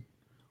Ferguson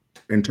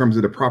in terms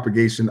of the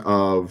propagation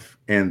of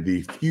and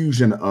the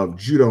fusion of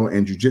judo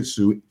and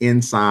jiu-jitsu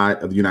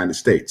inside of the United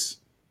States.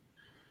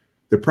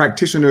 The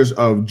practitioners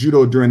of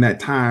judo during that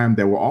time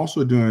that were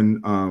also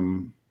doing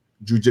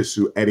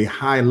jiu-jitsu at a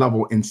high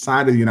level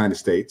inside of the United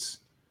States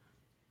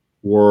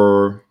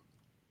were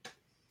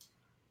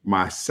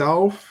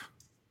myself.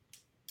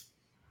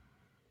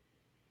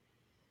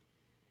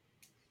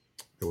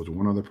 There was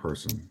one other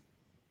person.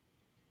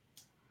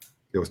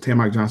 There was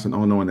Tamak Johnston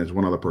Ono, and there's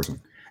one other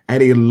person.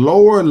 At a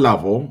lower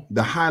level,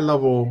 the high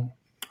level,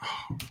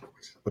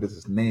 what is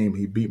his name?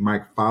 He beat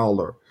Mike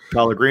Fowler.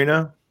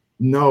 Pellegrino?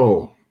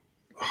 No.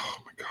 Oh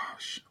my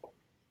gosh.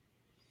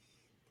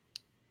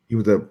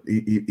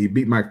 He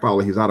beat Mike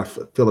Fowler. He's out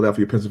of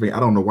Philadelphia, Pennsylvania. I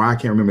don't know why I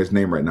can't remember his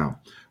name right now.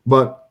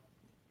 But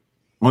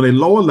on a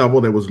lower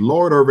level, there was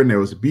Lord Irvin, there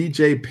was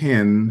BJ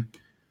Penn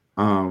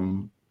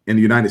in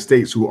the United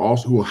States who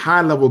were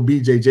high-level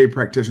BJJ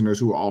practitioners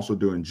who were also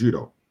doing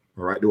judo.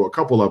 All right. There were a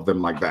couple of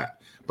them like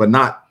that, but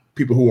not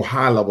people who were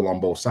high level on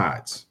both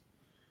sides.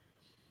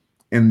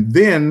 And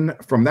then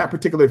from that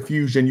particular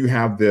fusion, you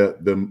have the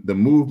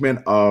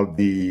movement of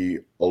the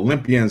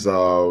Olympians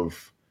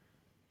of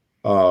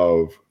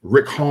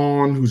Rick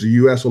Hahn, who's a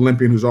U.S.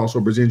 Olympian, who's also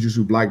a Brazilian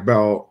Jiu-Jitsu black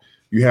belt.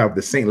 You have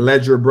the St.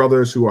 Ledger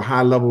brothers, who are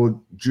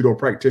high-level judo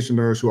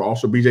practitioners, who are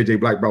also BJJ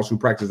black belts, who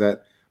practice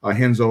at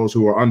Henzo's,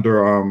 who are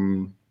under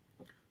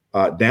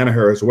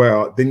Danaher as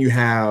well. Then you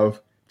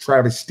have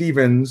Travis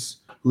Stevens,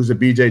 who's a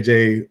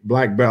BJJ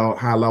black belt,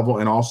 high level,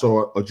 and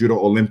also a judo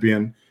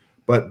Olympian.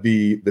 But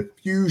the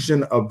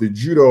fusion of the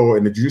judo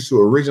and the jiu-jitsu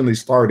originally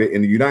started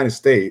in the United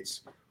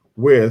States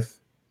with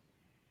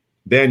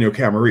Daniel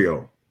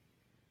Camarillo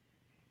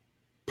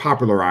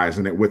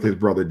popularizing it with his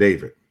brother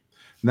David.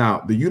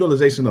 Now, the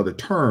utilization of the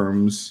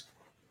terms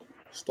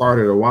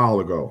started a while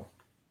ago.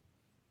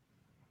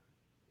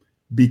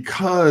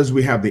 Because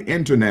we have the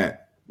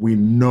internet, we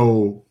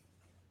know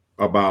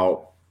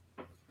about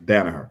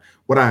Danaher.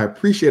 What I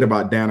appreciate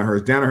about Danaher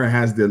is Danaher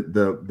has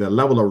the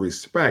level of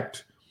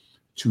respect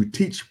to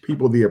teach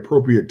people the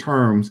appropriate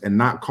terms and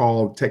not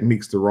call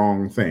techniques the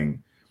wrong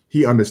thing.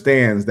 He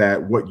understands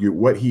that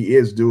what he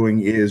is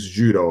doing is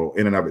judo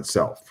in and of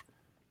itself.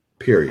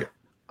 Period.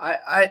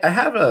 I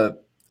have a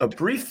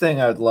brief thing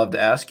I would love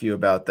to ask you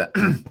about that.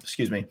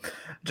 Excuse me.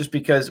 Just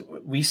because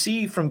we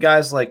see from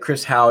guys like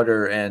Chris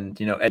Howder and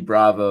Ed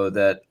Bravo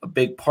that a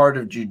big part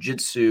of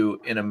jiu-jitsu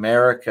in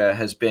America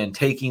has been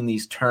taking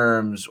these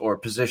terms or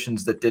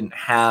positions that didn't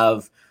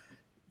have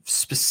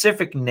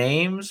specific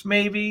names,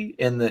 maybe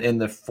in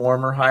the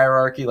former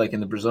hierarchy, like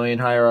in the Brazilian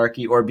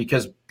hierarchy, or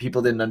because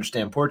people didn't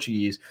understand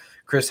Portuguese.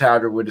 Chris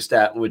Howder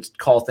would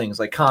call things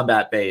like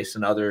combat base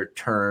and other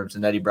terms,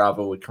 and Eddie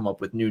Bravo would come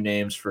up with new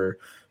names for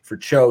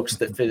chokes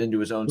that fit into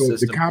his own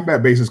system. The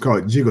combat base is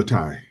called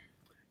Jigotai.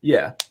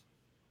 Yeah.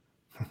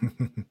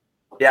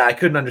 Yeah, I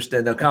couldn't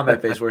understand. No,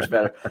 combat base works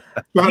better.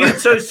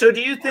 So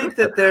do you think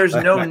that there's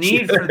no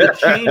need for the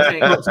changing?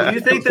 Do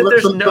you think that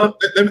there's no...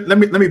 Let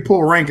me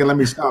pull rank and let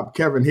me stop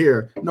Kevin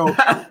here. No,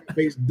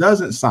 base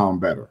doesn't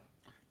sound better.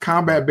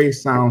 Combat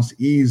base sounds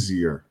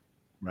easier.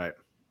 Right.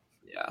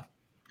 Yeah.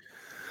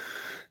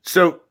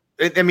 So,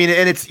 I mean,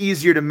 and it's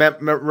easier to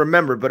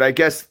remember, but I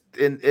guess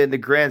in the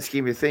grand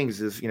scheme of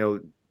things is,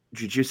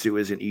 jiu-jitsu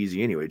isn't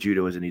easy anyway.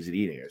 Judo isn't easy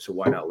either. So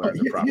why not learn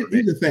the proper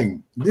Here's the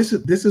thing. This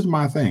is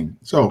my thing.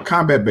 So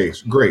combat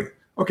base, great.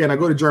 Okay, now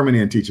go to Germany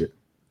and teach it.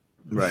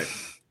 Right.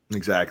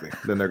 Exactly.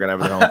 Then they're gonna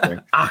have their own thing.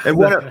 And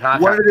one of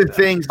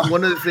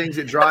the things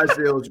that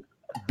Drysdale's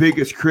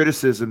biggest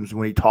criticisms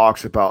when he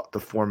talks about the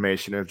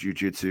formation of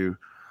jiu-jitsu,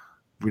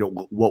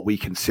 what we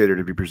consider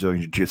to be Brazilian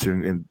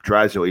jiu-jitsu, and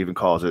Drysdale even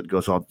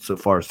goes on so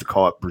far as to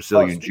call it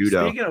Brazilian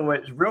judo. Speaking of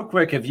which, real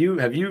quick, have you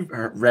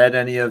read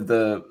any of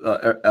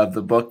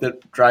the book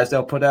that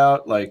Drysdale put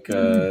out? Like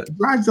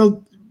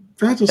Drysdale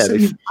sent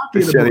me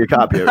a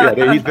copy of it.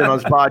 Yeah, he's been on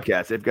his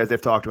podcast.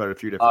 They've talked about it a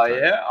few different times.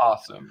 Oh yeah,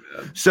 awesome.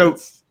 Man. So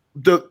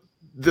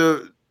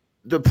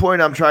the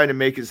point I'm trying to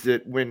make is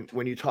that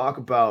when you talk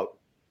about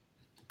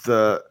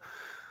the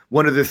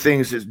one of the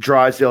things is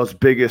Drysdale's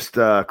biggest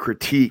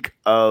critique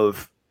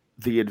of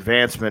the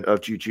advancement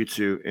of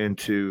jiu-jitsu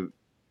into,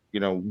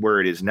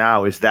 where it is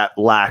now is that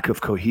lack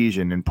of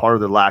cohesion. And part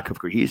of the lack of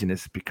cohesion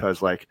is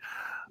because, like,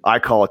 I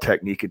call a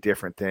technique a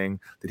different thing,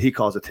 that he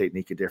calls a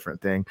technique a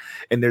different thing.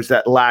 And there's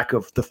that lack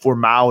of the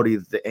formality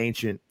that the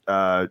ancient,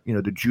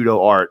 the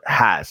judo art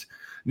has.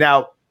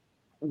 Now,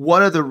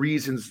 one of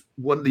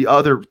the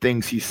other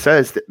things he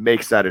says that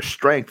makes that a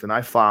strength, and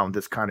I found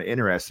this kind of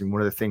interesting, one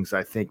of the things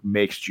I think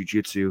makes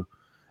jiu-jitsu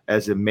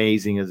as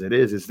amazing as it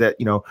is that,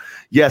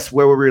 yes,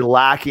 where we're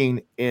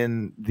lacking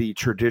in the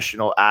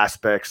traditional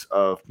aspects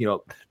of,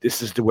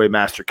 this is the way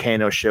Master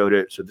Kano showed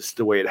it, so this is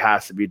the way it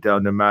has to be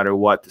done no matter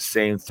what, the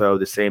same throw,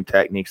 the same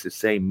techniques, the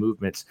same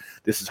movements,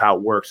 this is how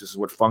it works, this is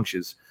what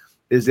functions,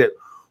 is that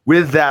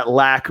with that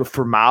lack of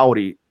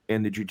formality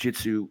in the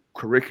jiu-jitsu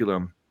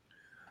curriculum,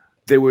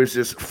 there was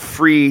this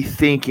free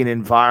thinking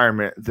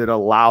environment that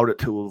allowed it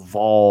to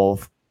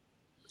evolve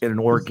in an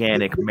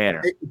organic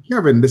manner.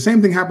 Kevin, the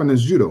same thing happened in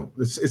judo.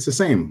 It's the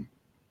same.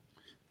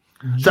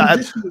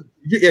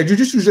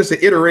 Jiu-jitsu is just an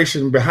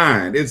iteration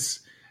behind. It's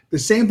the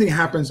same thing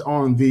happens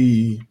on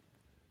the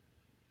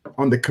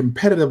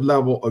competitive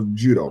level of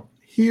judo.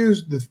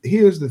 Here's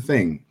the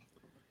thing.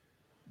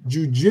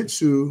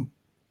 Jiu-jitsu,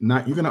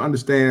 you're gonna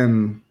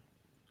understand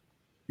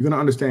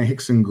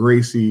Rickson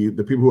Gracie.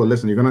 The people who are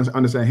listening, you're gonna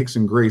understand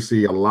Rickson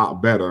Gracie a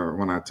lot better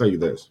when I tell you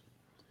this.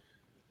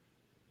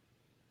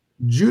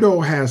 Judo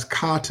has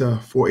kata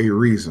for a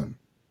reason.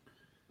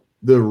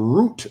 The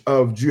root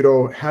of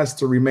judo has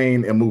to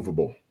remain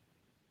immovable.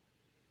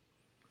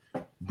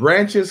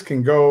 Branches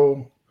can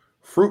go,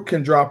 fruit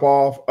can drop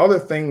off, other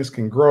things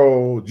can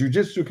grow,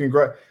 jiu-jitsu can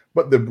grow,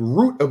 but the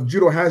root of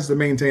judo has to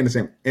maintain the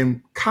same.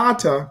 And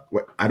kata,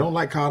 I don't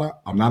like kata.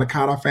 I'm not a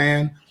kata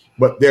fan,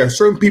 but there are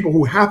certain people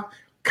who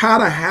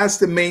kata has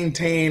to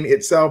maintain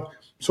itself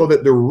so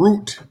that the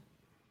root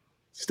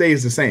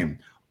stays the same.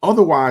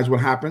 Otherwise, what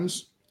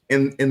happens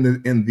in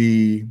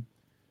the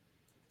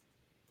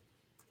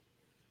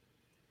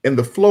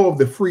flow of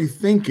the free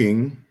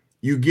thinking,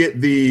 you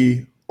get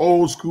the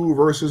old school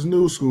versus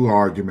new school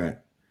argument,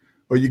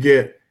 or you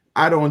get,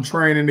 I don't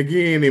train in the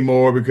gi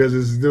anymore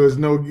because there's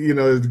no gi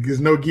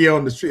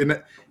on the street.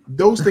 And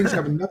those things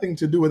have nothing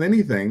to do with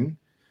anything,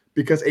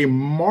 because a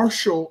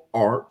martial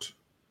art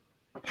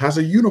has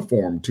a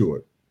uniform to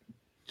it,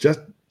 just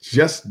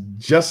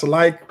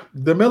like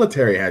the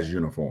military has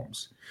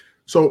uniforms.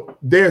 So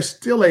there's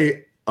still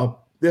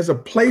there's a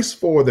place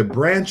for the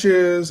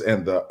branches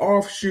and the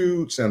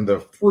offshoots and the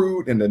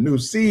fruit and the new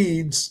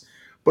seeds,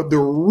 but the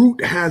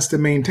root has to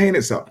maintain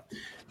itself.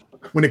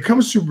 When it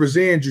comes to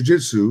Brazilian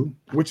Jiu-Jitsu,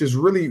 which is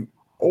really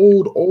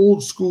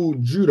old school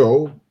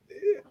judo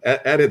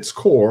at its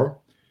core,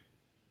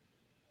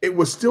 it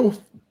was still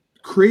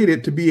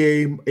created to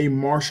be a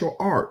martial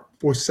art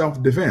for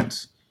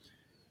self-defense.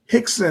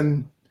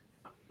 Rickson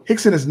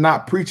is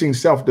not preaching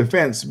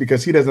self-defense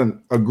because he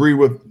doesn't agree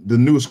with the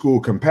new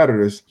school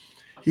competitors.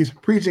 He's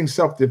preaching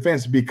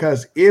self-defense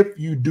because if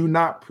you do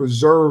not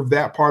preserve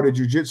that part of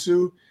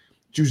jiu-jitsu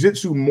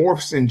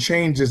morphs and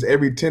changes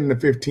every 10 to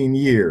 15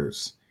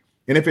 years.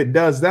 And if it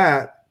does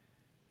that,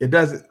 it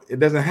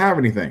doesn't have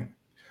anything.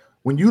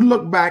 When you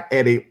look back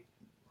at a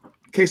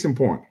case in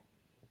point,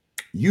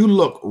 you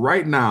look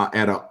right now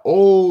at an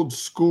old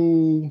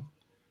school,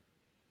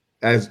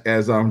 as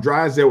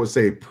Drysdale would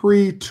say,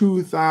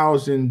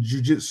 pre-2000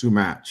 jiu-jitsu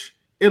match.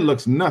 It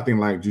looks nothing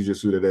like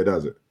jiu-jitsu today,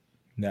 does it?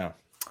 No.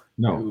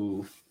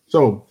 Ooh.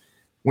 So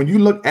when you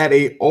look at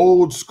a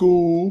old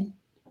school,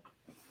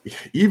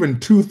 even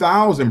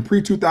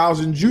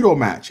pre-2000 judo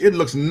match, it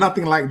looks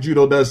nothing like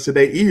judo does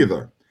today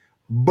either.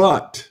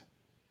 But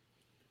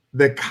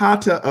the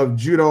kata of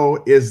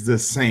judo is the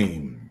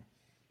same.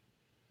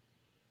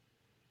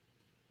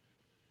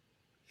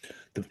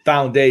 The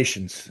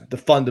foundations, the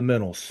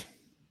fundamentals.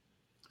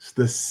 It's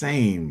the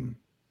same.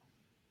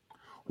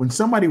 When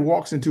somebody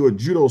walks into a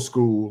judo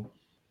school,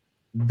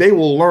 they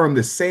will learn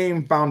the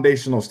same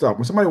foundational stuff.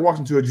 When somebody walks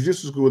into a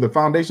jiu-jitsu school, the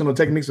foundational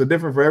techniques are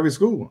different for every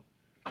school.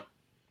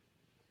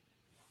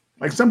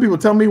 Like some people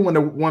tell me when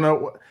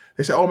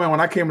they say, "Oh man, when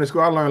I came to school,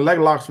 I learned leg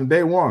locks from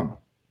day one."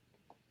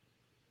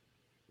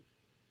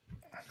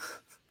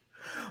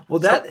 Well,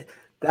 that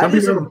some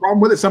people have a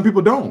problem with it. Some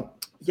people don't.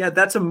 Yeah,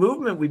 that's a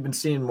movement we've been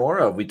seeing more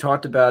of. We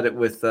talked about it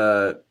with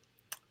Jay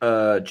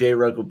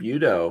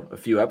Rugglebudo a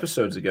few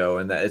episodes ago,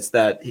 and that it's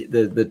that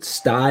the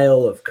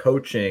style of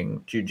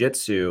coaching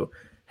jiu-jitsu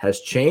has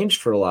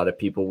changed for a lot of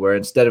people, where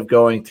instead of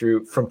going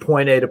through from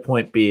point A to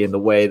point B in the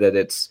way that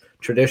it's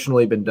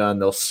traditionally been done,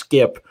 they'll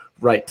skip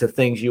right to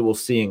things you will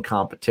see in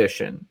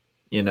competition.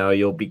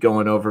 You'll be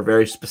going over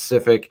very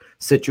specific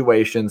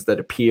situations that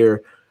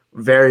appear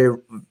very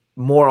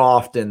more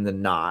often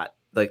than not,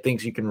 like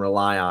things you can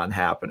rely on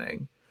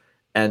happening.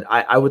 And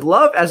I would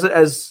love,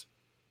 as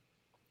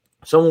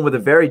someone with a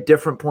very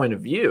different point of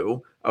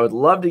view, I would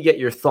love to get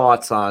your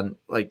thoughts on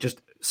like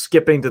just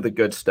skipping to the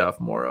good stuff.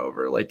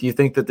 Moreover, like, do you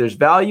think that there's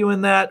value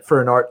in that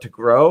for an art to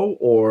grow,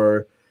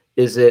 or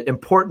is it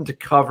important to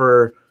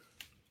cover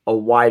a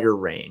wider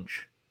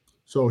range?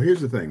 So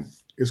here's the thing.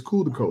 It's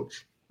cool to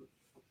coach.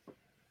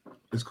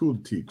 It's cool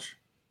to teach.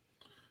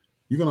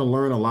 You're going to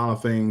learn a lot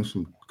of things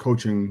from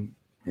coaching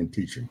and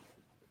teaching.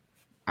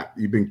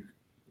 Kevin,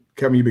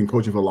 you've been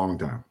coaching for a long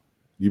time.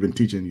 You've been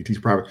teaching. You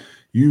teach private.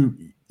 You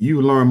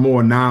learn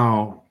more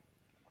now.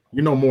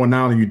 You know more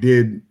now than you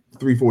did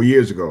 3-4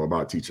 years ago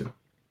about teaching,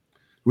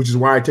 which is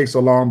why it takes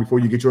so long before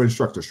you get your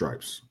instructor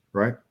stripes,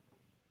 right?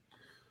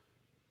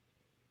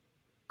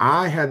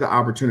 I had the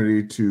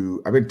opportunity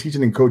I've been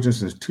teaching and coaching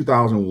since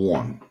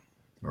 2001,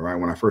 all right?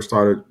 When I first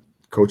started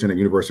coaching at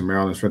University of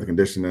Maryland strength and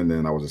conditioning, and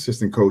then I was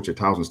assistant coach at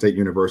Towson State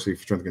University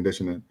for strength and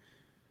conditioning.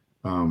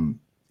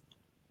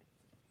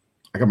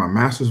 I got my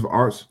master's of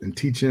arts in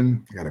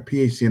teaching. I got a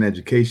PhD in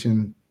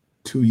education,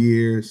 2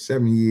 years,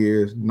 7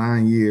 years,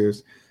 9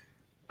 years.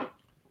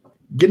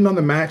 Getting on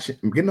the mat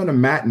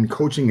and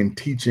coaching and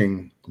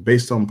teaching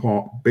based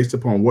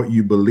upon what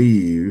you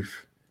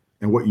believe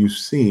and what you've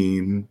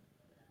seen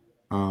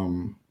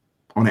on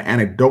an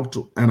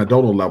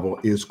anecdotal level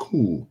is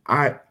cool.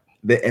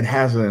 It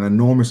has an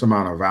enormous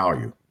amount of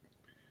value.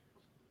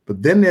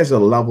 But then there's a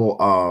level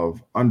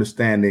of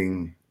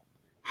understanding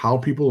how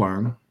people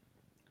learn,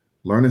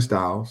 learning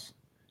styles,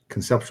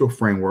 conceptual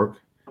framework,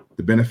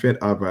 the benefit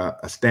of a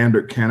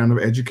standard canon of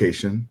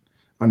education,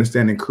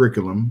 understanding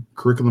curriculum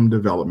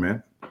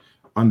development,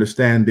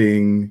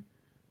 understanding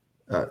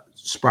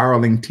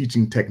spiraling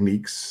teaching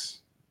techniques,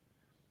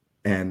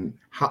 and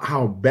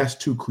how best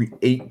to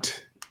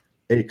create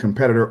a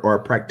competitor or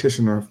a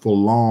practitioner for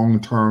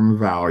long-term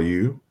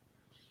value.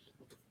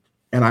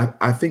 And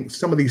I think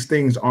some of these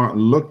things aren't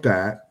looked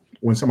at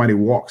when somebody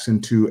walks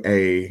into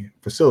a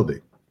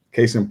facility.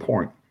 Case in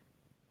point,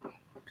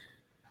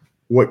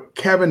 what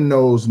Kevin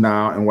knows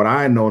now and what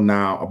I know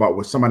now about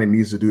what somebody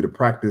needs to do to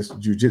practice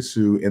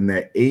jiu-jitsu in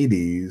their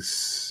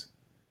 80s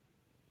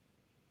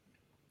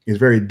is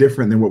very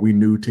different than what we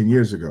knew 10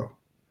 years ago.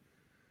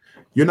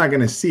 You're not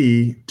going to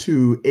see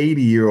two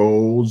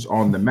 80-year-olds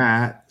on the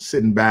mat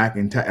sitting back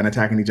and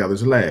attacking each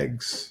other's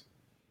legs.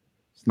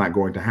 It's not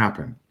going to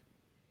happen.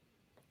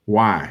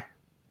 Why?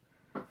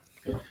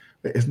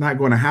 It's not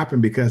going to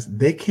happen because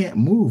they can't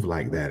move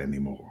like that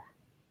anymore.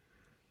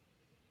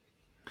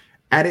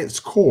 At its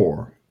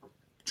core,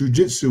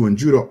 jiu-jitsu and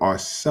judo are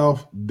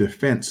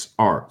self-defense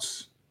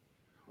arts.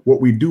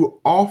 What we do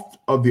off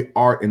of the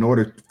art in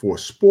order for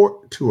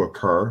sport to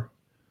occur,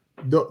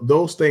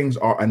 those things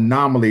are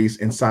anomalies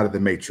inside of the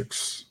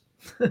matrix.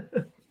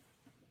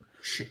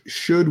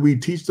 Should we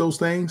teach those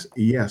things?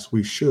 Yes,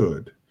 we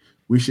should.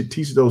 We should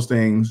teach those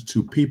things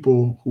to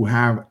people who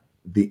have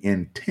the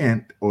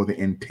intent or the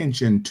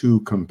intention to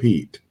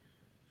compete.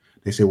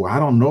 They say, well, I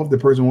don't know if the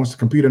person wants to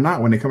compete or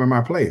not when they come in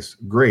my place.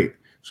 Great.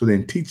 So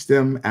then teach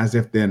them as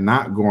if they're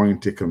not going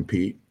to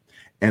compete.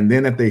 And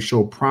then if they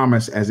show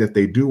promise as if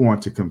they do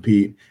want to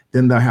compete,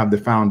 then they'll have the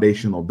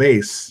foundational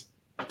base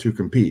to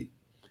compete.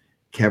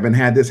 Kevin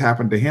had this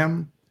happen to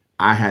him.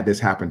 I had this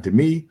happen to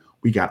me.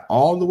 We got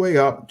all the way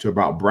up to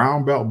about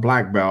brown belt,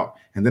 black belt,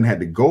 and then had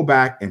to go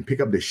back and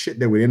pick up the shit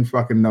that we didn't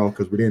fucking know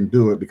because we didn't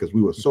do it because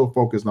we were so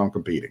focused on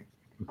competing.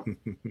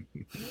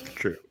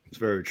 True. It's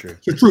very true.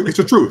 It's the truth. It's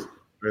the truth.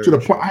 Very to the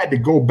true. point I had to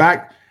go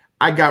back.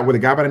 I got with a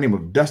guy by the name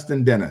of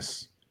Dustin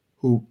Dennis,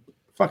 who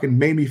fucking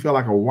made me feel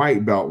like a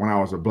white belt when I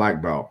was a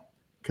black belt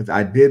because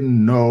I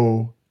didn't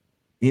know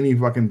any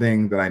fucking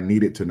thing that I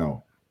needed to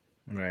know.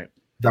 Right.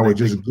 I was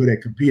just good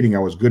at competing. I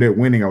was good at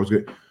winning. I was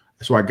good.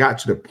 So I got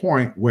to the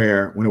point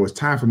where when it was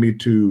time for me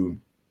to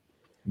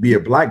be a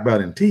black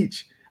belt and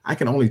teach, I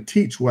can only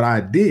teach what I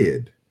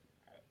did.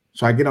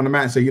 So I get on the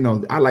mat and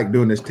say, I like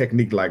doing this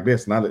technique like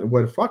this. And I like,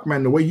 well, fuck,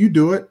 man, the way you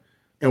do it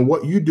and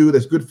what you do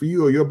that's good for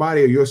you or your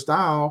body or your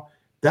style,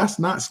 that's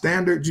not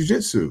standard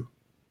jiu-jitsu.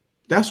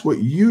 That's what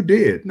you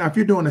did. Now, if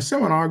you're doing a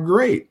seminar,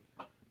 great.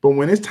 But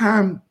when it's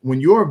time, when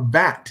your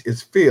vat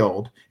is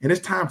filled and it's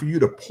time for you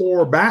to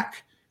pour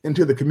back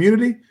into the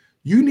community,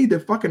 you need to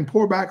fucking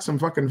pour back some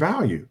fucking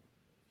value.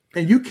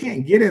 And you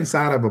can't get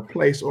inside of a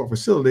place or a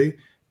facility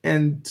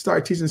and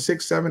start teaching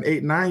 6, 7,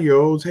 8,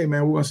 9-year-olds, hey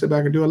man, we're gonna sit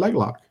back and do a leg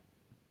lock.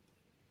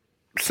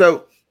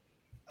 So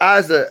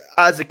as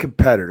a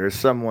competitor,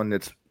 someone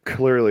that's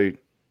clearly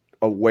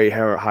a way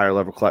higher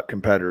level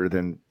competitor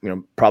than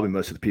probably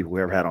most of the people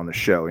we ever had on the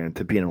show,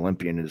 to be an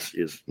Olympian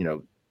is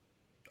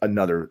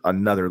another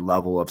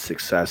level of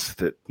success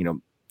that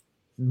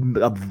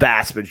a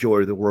vast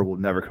majority of the world will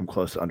never come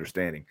close to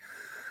understanding.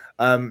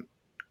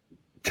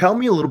 Tell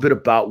me a little bit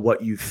about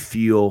what you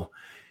feel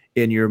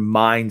in your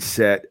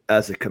mindset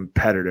as a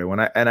competitor.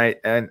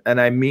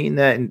 I mean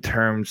that in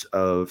terms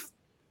of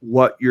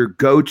what your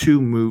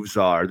go-to moves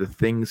are, the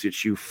things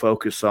that you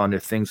focus on, the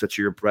things that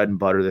are your bread and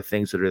butter, the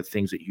things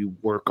that you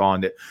work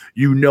on that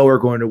are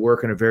going to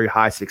work in a very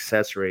high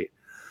success rate,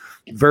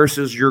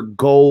 versus your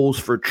goals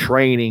for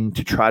training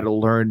to try to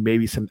learn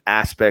maybe some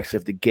aspects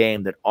of the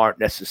game that aren't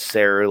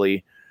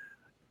necessarily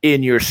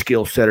in your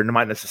skill set or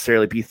might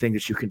necessarily be things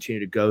that you continue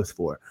to go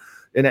for.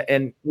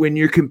 And when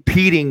you're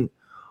competing,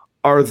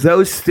 are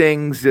those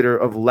things that are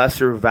of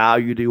lesser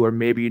value to you or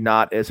maybe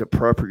not as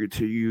appropriate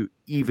to you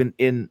even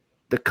in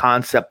the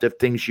concept of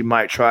things you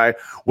might try,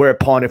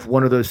 whereupon if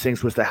one of those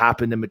things was to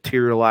happen to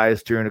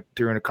materialize during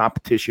a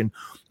competition,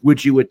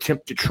 would you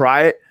attempt to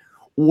try it,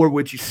 or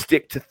would you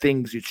stick to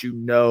things that you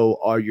know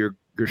are your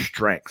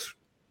strengths?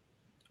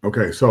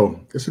 Okay, so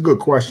it's a good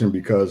question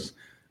because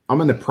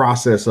I'm in the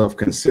process of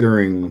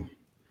considering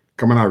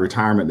coming out of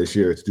retirement this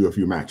year to do a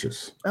few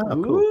matches. Oh,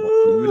 cool.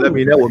 You let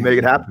me know. We'll make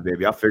it happen,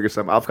 baby. I'll figure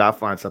something. I'll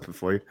find something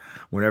for you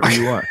whenever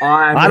you want.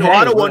 I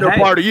don't want no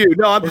part of you.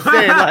 No, I'm just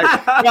saying.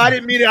 Like, I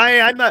didn't mean it.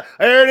 I'm not.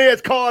 There it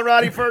is, calling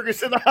Roddy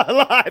Ferguson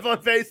live on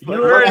Facebook.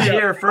 You heard it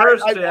here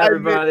first,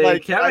 everybody.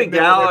 Kevin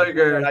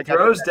Gallagher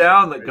throws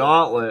down the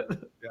gauntlet.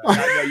 Yeah, I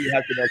know you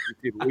have connections,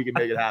 people. We can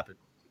make it happen.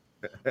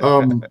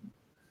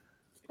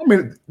 I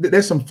mean,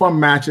 there's some fun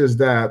matches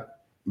that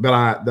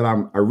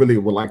I really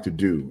would like to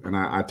do, and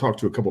I talked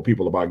to a couple of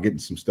people about getting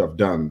some stuff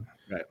done.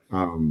 Right.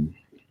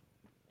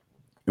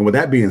 And with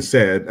that being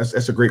said,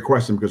 that's a great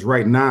question because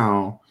right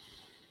now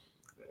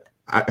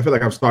I feel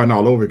like I'm starting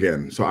all over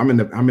again. So I'm in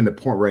the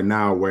point right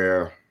now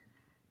where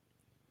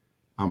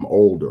I'm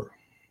older.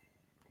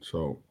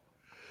 So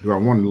do I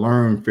want to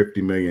learn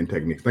 50 million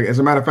techniques? Like, as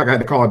a matter of fact, I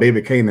had to call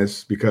David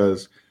Canis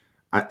because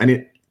I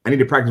need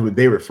to practice with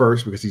David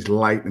first because he's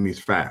light and he's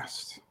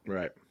fast.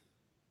 Right.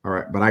 All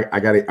right, but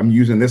I'm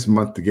using this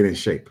month to get in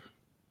shape.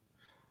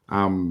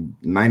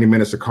 90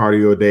 minutes of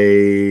cardio a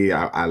day.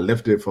 I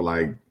lifted for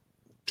like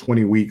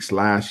 20 weeks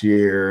last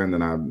year, and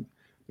then I'm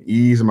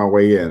easing my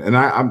way in. And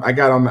I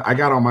got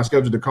on my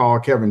schedule to call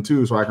Kevin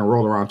too, so I can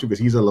roll around too because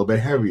he's a little bit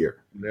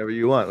heavier. Whenever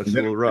you want.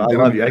 I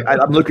love you.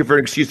 I'm looking for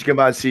an excuse to come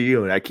out and see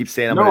you, and I keep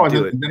saying I'm going to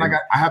do it. Then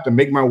I have to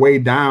make my way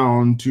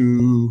down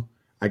to.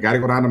 I got to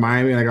go down to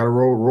Miami, and I got to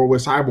roll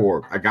with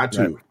Cyborg. I got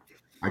to. Right.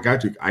 I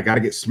got to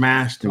get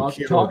smashed and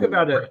talk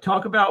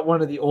about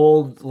one of the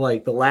old,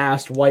 like the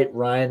last White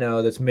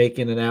Rhino that's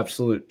making an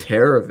absolute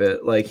tear of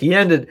it. Like he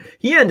ended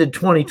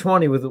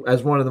 2020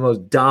 as one of the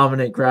most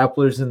dominant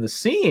grapplers in the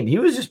scene. He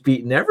was just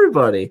beating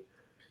everybody.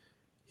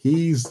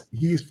 He's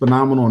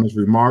phenomenal and he's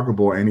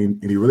remarkable, and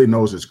he really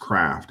knows his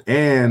craft,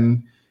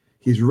 and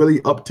he's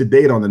really up to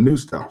date on the new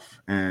stuff.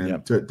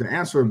 And to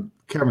answer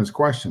Kevin's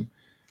question,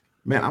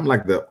 man, I'm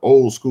like the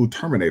old school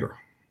Terminator.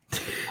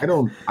 I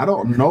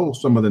don't know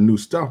some of the new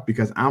stuff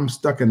because I'm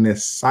stuck in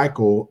this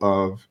cycle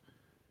of,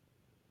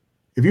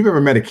 if you've ever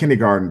met a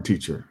kindergarten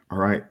teacher, all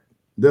right,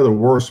 they're the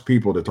worst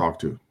people to talk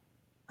to.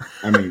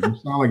 I mean, you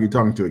sound like you're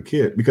talking to a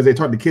kid because they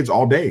talk to kids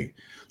all day.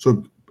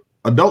 So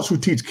adults who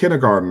teach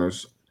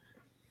kindergartners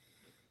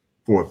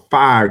for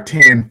 5,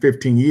 10,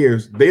 15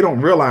 years, they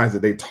don't realize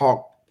that they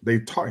talk.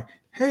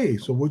 Hey,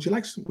 so would you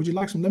like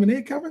some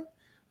lemonade, Kevin?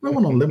 I don't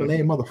want no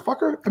lemonade,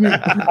 motherfucker. I mean,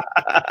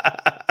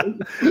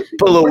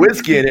 put a little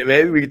whiskey in it,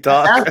 maybe we can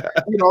talk.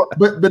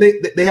 But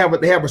they have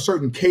a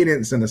certain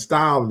cadence and a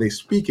style that they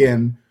speak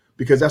in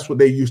because that's what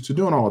they're used to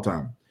doing all the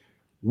time.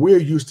 We're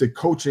used to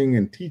coaching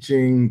and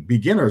teaching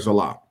beginners a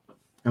lot,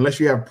 unless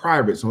you have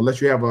privates,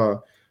 unless you have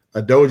a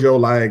dojo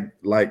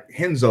like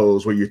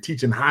Henzo's where you're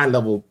teaching high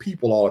level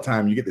people all the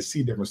time. You get to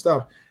see different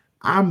stuff.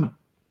 I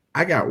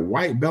got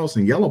white belts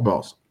and yellow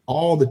belts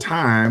all the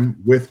time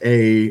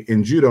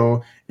in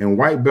judo, and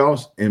white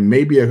belts and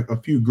maybe a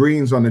few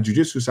greens on the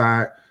jiu-jitsu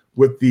side,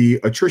 with the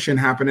attrition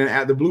happening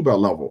at the blue belt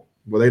level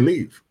where they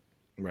leave.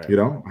 Right.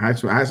 I had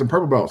some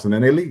purple belts and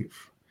then they leave.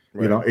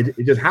 Right.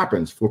 It just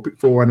happens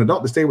for an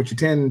adult to stay with you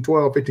 10,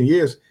 12, 15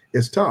 years.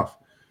 It's tough.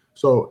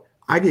 So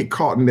I get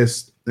caught in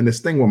this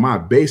thing where my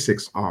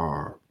basics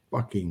are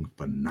fucking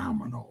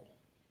phenomenal.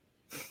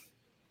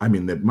 I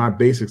mean, my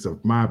basics are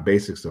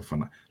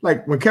phenomenal.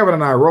 Like when Kevin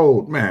and I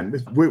rolled,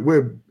 man,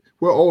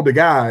 we're older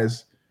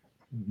guys.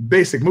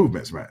 Basic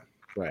movements, man.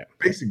 Right.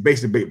 Basic.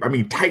 I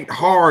mean, tight,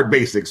 hard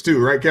basics too,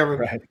 right, Kevin?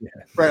 Right. Yeah.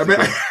 Right.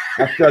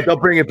 I mean, don't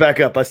bring it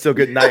back up. I still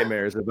get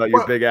nightmares about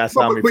your big ass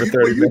on me for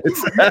 30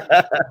 minutes.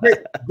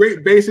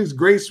 Great basics,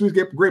 great sweeps,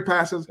 great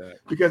passes. Right.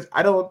 Because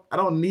I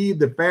don't need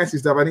the fancy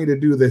stuff. I need to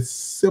do the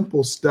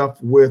simple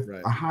stuff with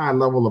a high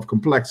level of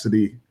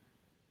complexity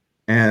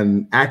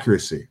and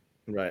accuracy.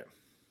 Right.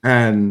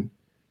 And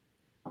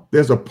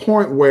there's a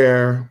point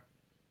where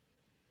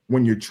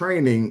when you're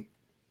training,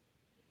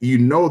 you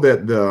know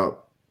that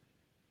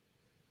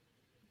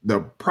the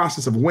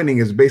process of winning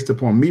is based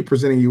upon me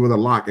presenting you with a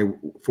lock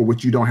for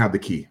which you don't have the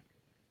key.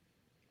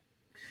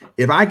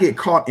 If I get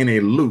caught in a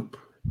loop,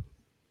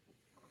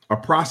 a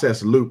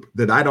process loop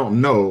that I don't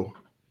know,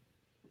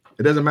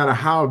 it doesn't matter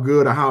how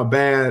good or how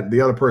bad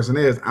the other person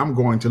is, I'm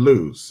going to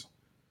lose.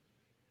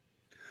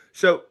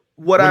 So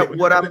let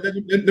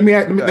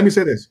me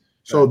say this.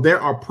 So there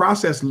are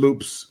process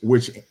loops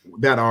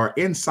that are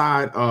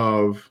inside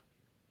of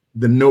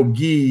the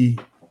no-gi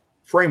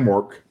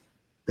framework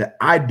that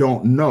I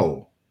don't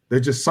know.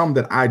 There's just some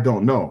that I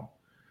don't know.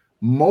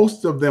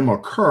 Most of them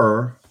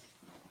occur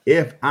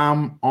if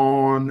I'm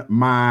on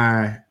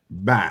my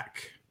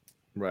back.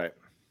 Right.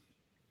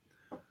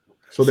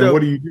 So then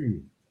what do you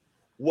do?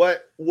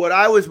 What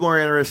I was more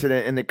interested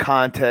in the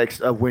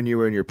context of when you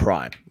were in your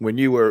prime, when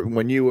you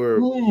were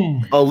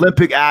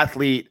Olympic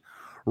athlete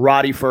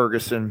Roddy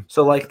Ferguson.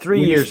 So like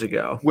 3 years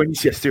ago. When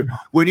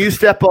you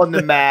step on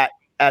the mat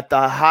at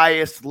the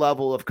highest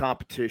level of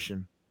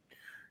competition,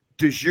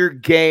 does your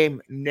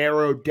game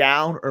narrow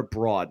down or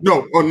broaden?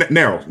 No,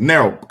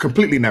 narrow,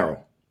 completely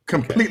narrow,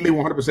 completely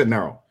 100%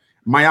 narrow.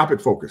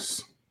 Myopic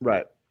focus.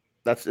 Right.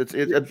 On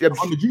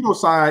the judo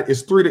side,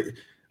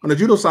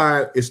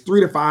 it's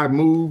 3 to 5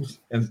 moves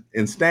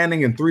and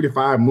standing, and 3 to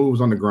 5 moves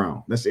on the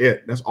ground. That's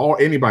it. That's all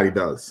anybody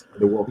does at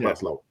the world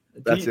class level.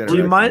 Do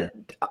you mind?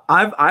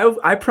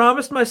 I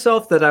promised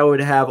myself that I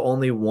would have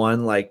only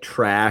one like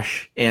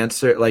trash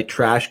answer, like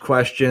trash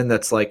question.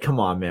 That's like, come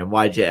on, man,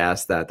 why'd you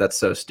ask that? That's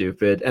so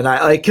stupid. And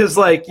I like, cause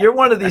like you're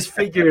one of these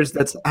figures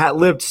that's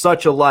lived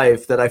such a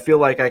life that I feel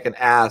like I can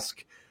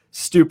ask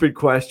stupid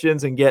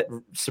questions and get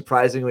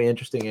surprisingly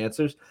interesting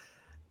answers.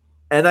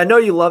 And I know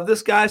you love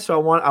this guy,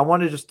 so I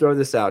want to just throw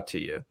this out to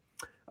you.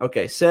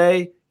 Okay,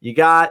 say you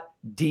got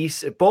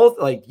DC, both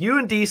like you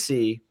and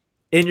DC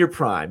in your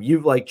prime.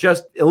 You've like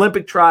just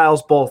Olympic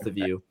trials, both of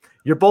you.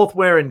 You're both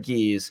wearing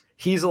gis.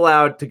 He's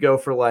allowed to go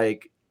for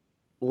like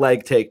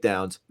leg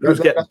takedowns. Who's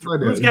getting thrown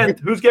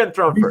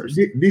first?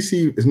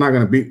 DC is not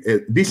going to beat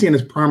DC in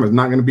his prime is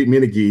not going to beat me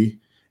in a gi,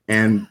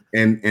 and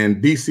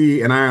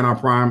DC and I in our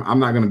prime, I'm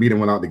not going to beat him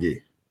without the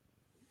gi.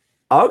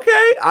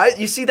 Okay,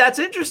 you see that's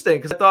interesting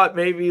because I thought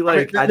maybe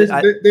like there's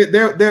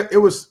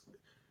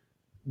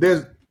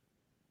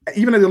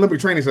even at the Olympic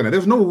Training Center,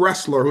 there's no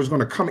wrestler who's going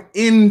to come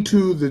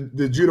into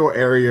the judo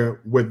area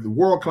with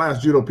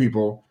world-class judo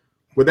people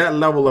with that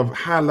level of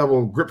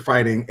high-level grip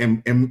fighting,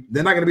 and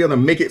they're not going to be able to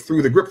make it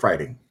through the grip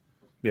fighting.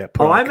 Yeah.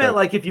 I meant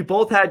like if you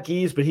both had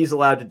gis, but he's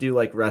allowed to do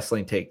like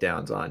wrestling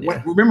takedowns on you.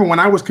 Remember when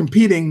I was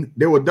competing,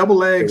 there were double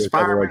legs,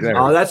 fire.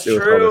 Oh, that's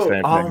true.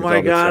 Oh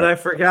my God, I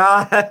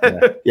forgot.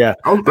 Yeah.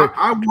 I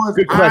was.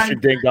 Good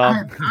question, Ding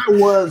Dong. I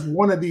was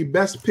one of the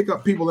best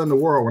pickup people in the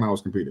world when I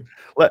was competing.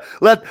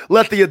 Let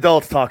the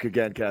adults talk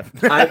again, Kev.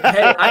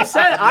 I've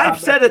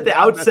said at the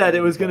outset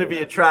it was going to be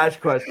a trash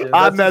question.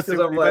 I'm messing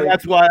with you.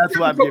 That's why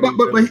I'm giving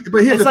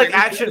but here's it's like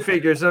action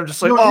figures, and I'm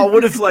just like,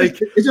 what if like?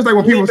 It's just like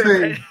when people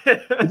say.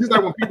 It's just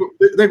like when people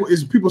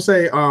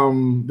say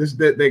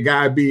that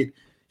guy beat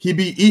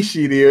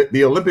Ishii,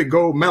 the Olympic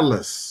gold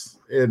medalist,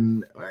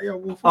 and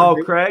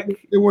Craig,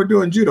 they weren't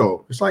doing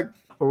judo. It's like,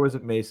 or was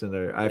it Mason?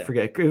 Or I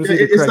forget.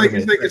 It's like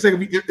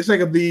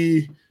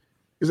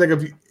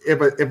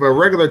if a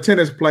regular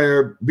tennis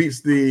player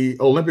beats the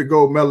Olympic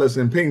gold medalist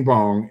in ping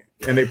pong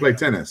and they play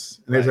tennis,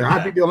 and they say,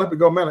 "I beat the Olympic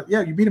gold medalist."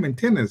 Yeah, you beat him in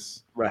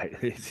tennis. Right,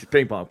 he's a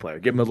ping pong player.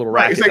 Give him a little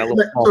racket.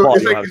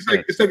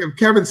 It's like if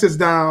Kevin sits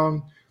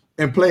down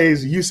and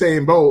plays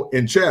Usain Bolt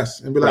in chess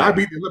and be like, I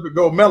beat the Olympic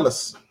gold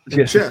medalist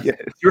in chess. Yes,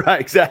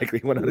 right, exactly,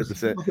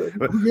 100%.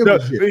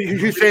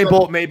 Usain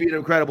Bolt may be an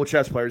incredible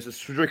chess player. It's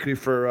strictly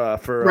for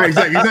right,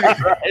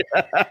 exactly. Right.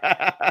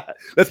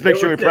 Let's make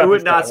sure it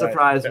would not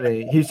surprise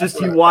me. He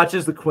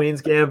watches the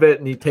Queen's Gambit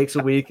and he takes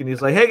a week and he's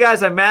like, hey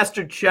guys, I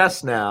mastered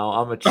chess now.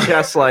 I'm a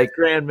chess like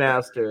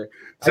grandmaster.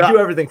 So I do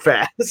everything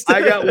fast.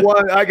 I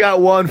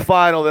got one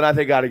final that I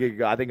think I got to get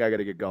going. I think I got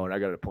to get going. I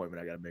got an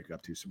appointment I got to make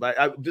up to. So,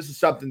 but this is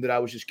something that I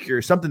was just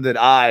curious, something that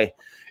I,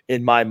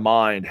 in my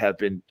mind, have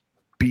been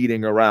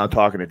beating around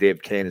talking to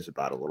David Canis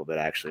about a little bit,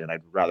 actually, and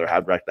I'd rather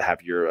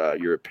have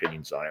your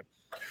opinions on it.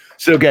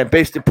 So again,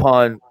 based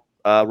upon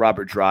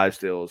Robert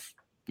Drysdale's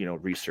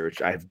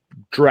research, I've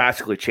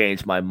drastically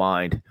changed my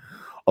mind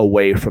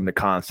away from the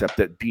concept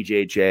that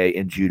BJJ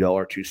and judo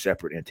are two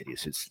separate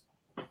entities. It's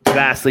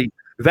vastly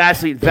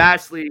incorrect.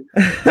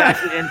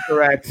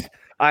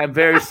 I'm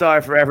very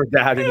sorry for ever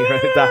doubting you,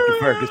 Dr.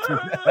 Ferguson.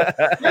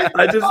 That's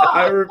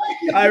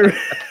great.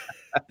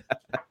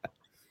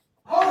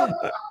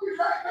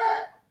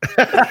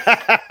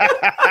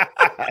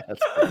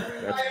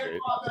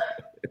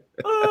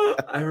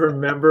 I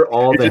remember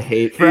all the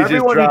hate. For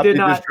everyone who did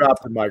not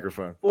drop the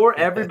microphone. For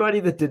everybody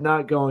that did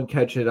not go and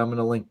catch it, I'm going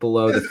to link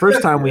below. The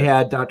first time we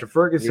had Dr.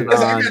 Ferguson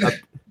on.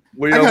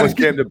 We almost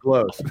came to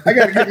blows. I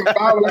got to give him a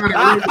follow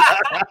line.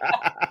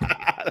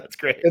 That's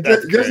great.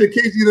 Just in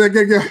case you don't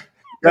get.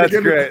 That's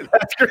great.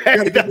 That's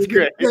great. That's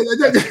great.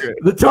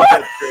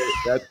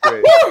 That's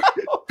great.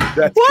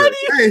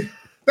 Hey,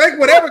 thank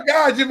whatever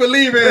God you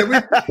believe in.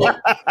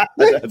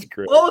 That's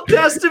great. Old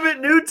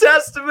Testament, New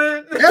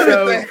Testament,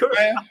 everything.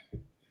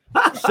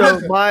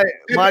 So my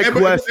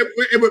question.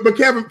 But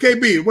Kevin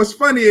KB, what's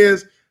funny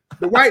is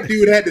the white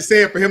dude had to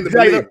say it for him to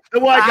believe. The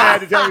white guy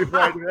had to tell me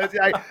before I do it.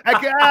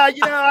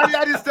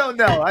 I just don't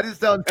know. And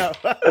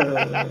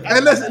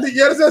listen,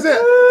 you understand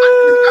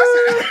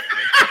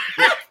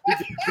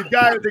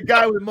the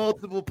guy with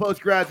multiple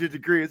postgraduate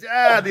degrees.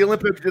 The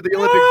Olympic judo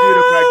practice.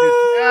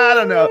 I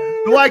don't know.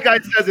 The white guy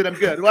says it. I'm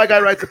good. The white guy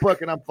writes a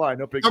book, and I'm fine.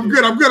 No big. I'm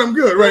good.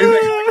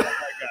 Right.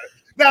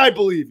 Now I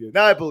believe you.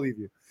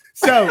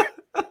 So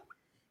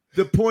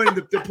the point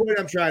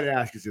I'm trying to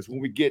ask is this: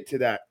 when we get to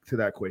that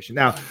question,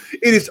 now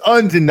it is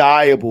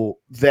undeniable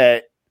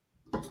that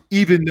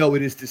even though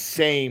it is the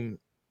same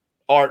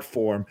art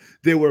form,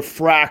 there were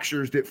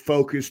fractures that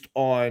focused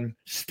on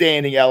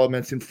standing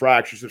elements and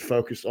fractures that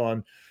focused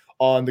on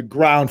the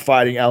ground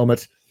fighting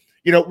elements.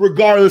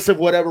 Regardless of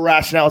whatever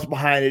rationale is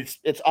behind it,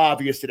 it's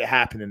obvious that it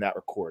happened in that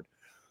record.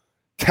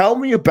 Tell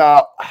me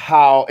about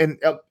how, and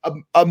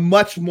a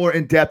much more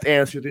in-depth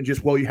answer than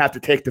just, well, you have to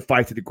take the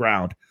fight to the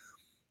ground.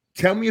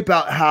 Tell me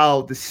about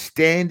how the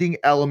standing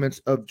elements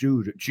of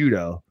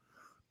judo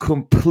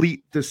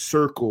complete the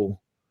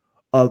circle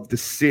of the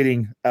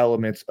sitting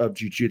elements of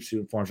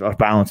jiu-jitsu and martial arts,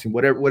 balancing,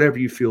 whatever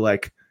you feel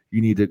like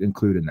you need to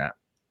include in that.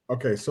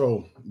 Okay,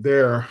 so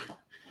there.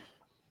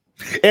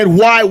 And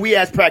why we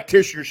as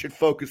practitioners should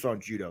focus on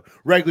judo.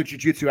 Regular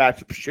jiu-jitsu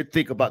athletes should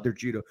think about their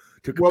judo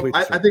to complete.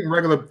 Well, I think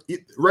regular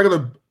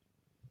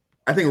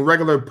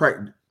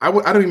practice. I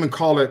don't even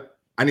call it,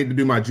 I need to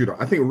do my judo.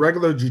 I think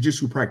regular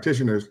jiu-jitsu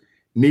practitioners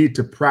need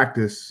to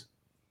practice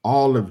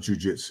all of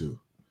jiu-jitsu.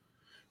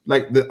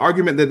 Like the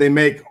argument that they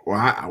make,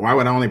 why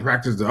would I only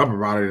practice the upper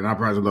body and not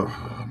practice the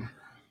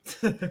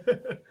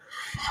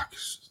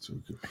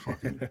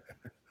fucking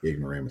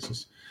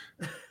ignoramuses.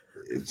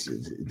 It's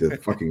the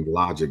fucking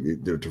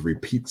logic to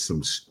repeat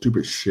some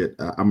stupid shit.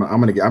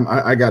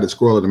 I got a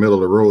squirrel in the middle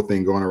of the road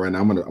thing going on right now.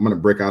 I'm gonna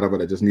break out of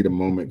it. I just need a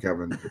moment,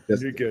 Kevin.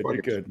 You're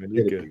good, man.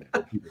 You're good.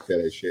 People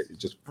say that shit. It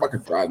just fucking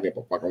drives me up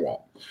a fucking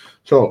wall.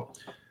 So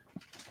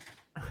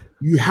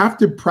you have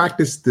to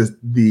practice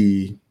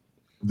the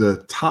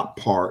top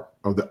part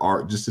of the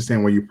art just the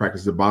same way you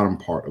practice the bottom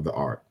part of the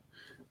art.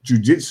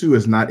 Jiu-jitsu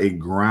is not a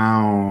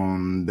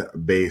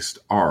ground-based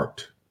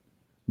art.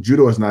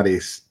 Judo is not a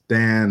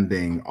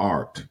standing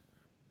art.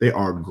 They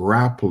are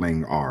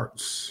grappling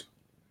arts.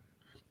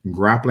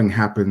 Grappling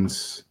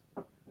happens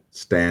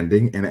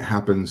standing and it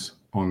happens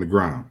on the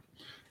ground.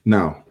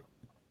 Now,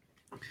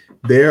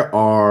 there's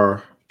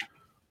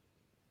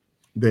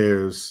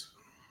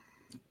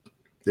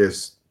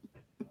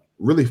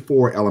really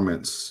four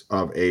elements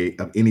of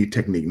any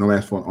technique, no matter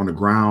if on the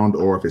ground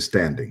or if it's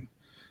standing.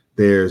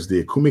 There's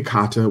the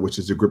kumikata, which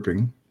is the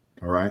gripping,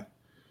 all right?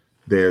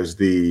 There's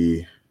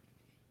the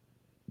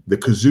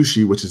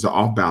kazushi, which is the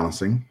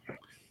off-balancing.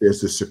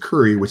 There's the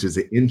sakuri, which is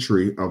the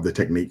entry of the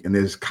technique. And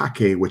there's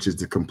kake, which is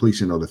the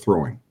completion of the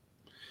throwing.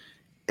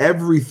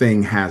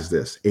 Everything has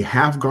this. A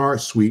half guard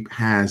sweep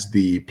has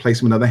the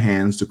placement of the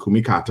hands, the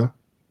kumikata,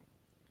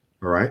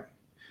 all right?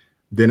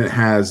 Then it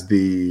has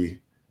the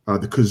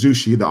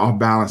kazushi, the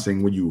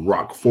off-balancing, when you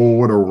rock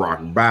forward or rock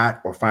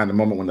back or find the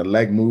moment when the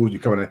leg moves, you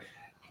come in.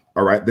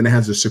 All right. Then it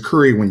has the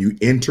sakuri when you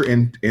enter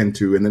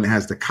into, and then it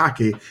has the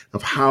kake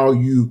of how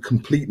you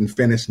complete and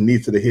finish knee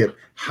to the hip,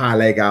 high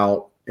leg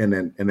out, and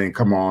then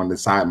come on the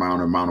side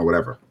mount or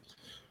whatever.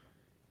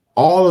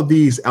 All of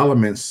these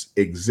elements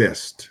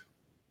exist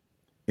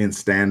in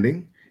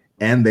standing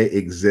and they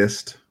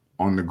exist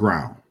on the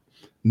ground.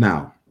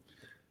 Now,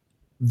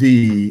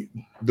 the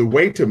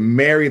way to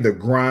marry the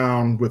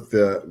ground with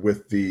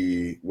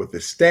the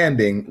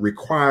standing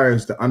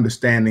requires the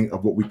understanding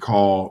of what we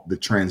call the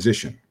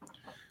transition.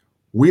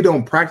 We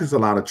don't practice a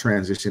lot of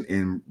transition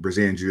in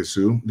Brazilian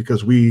Jiu-Jitsu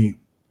because we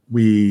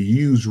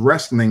use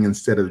wrestling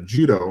instead of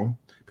judo,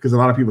 because a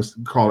lot of people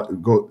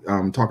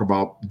talk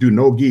about do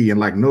no gi and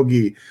like no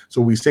gi. So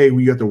we say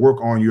we have to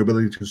work on your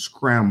ability to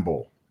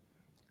scramble.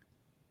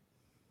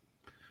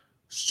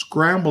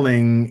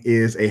 Scrambling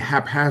is a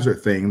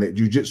haphazard thing that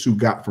Jiu-Jitsu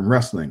got from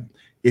wrestling.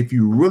 If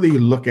you really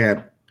look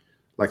at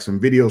like some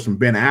videos from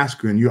Ben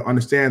Askren, you'll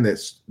understand that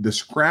the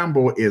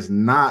scramble is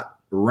not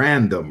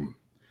random.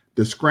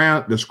 The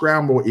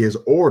scramble is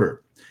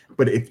ordered.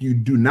 But if you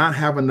do not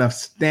have enough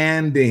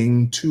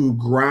standing to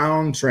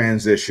ground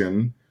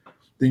transition,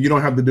 then you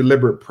don't have the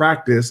deliberate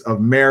practice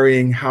of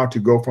marrying how to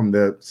go from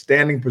the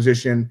standing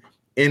position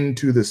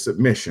into the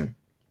submission.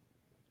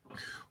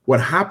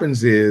 What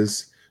happens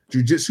is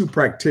Jiu-Jitsu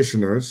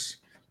practitioners,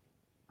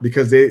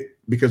 because we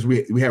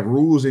have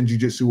rules in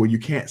Jiu-Jitsu where you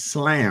can't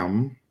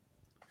slam,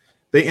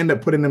 they end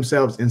up putting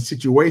themselves in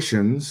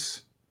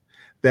situations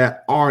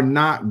that are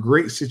not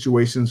great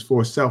situations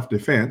for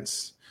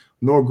self-defense,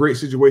 nor great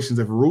situations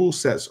if rule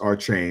sets are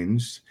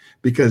changed,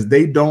 because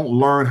they don't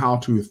learn how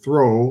to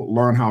throw,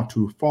 learn how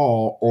to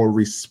fall, or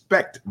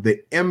respect the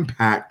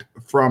impact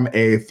from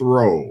a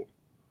throw.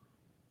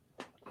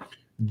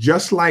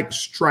 Just like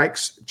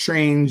strikes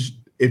change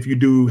if you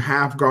do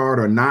half guard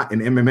or not in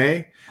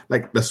MMA,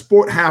 like the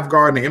sport half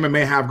guard and the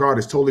MMA half guard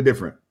is totally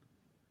different.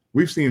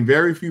 We've seen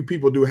very few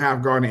people do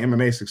half guard in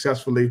MMA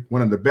successfully.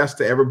 One of the best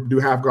to ever do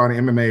half guard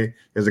in MMA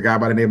is a guy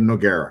by the name of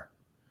Nogueira.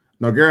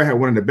 Nogueira had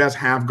one of the best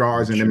half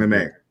guards in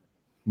MMA.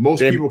 Most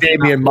people.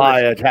 Damian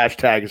Maia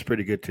hashtag is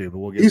pretty good too,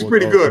 but he's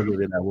pretty good.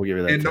 We'll give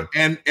you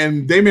that.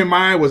 And Damian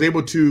Maia was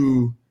able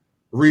to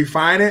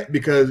refine it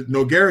because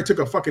Nogueira took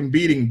a fucking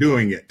beating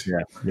doing it.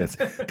 Yeah, yes.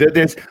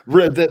 There's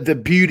the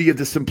beauty of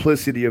the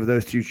simplicity of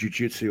those two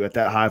jiu-jitsu at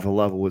that high of a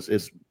level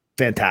is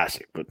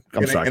fantastic. But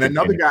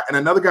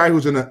another guy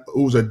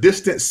who's a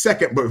distant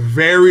second but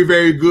very,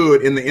 very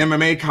good in the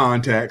MMA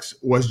context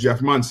was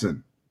Jeff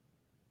Munson.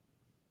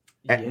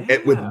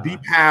 With deep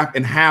half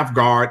and half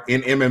guard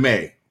in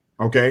MMA.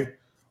 Okay.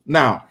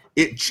 Now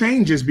it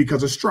changes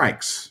because of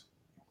strikes.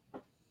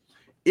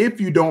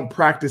 If you don't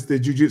practice the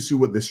jiu-jitsu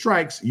with the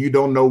strikes, you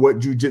don't know what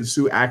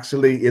jiu-jitsu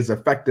actually is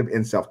effective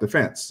in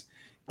self-defense.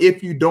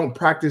 If you don't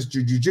practice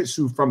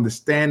jiu-jitsu from the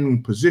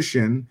standing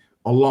position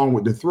along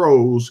with the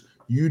throws,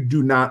 you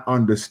do not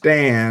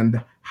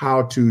understand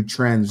how to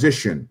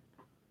transition.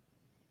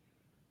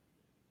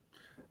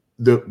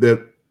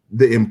 The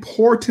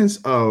importance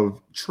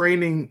of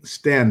training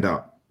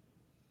stand-up,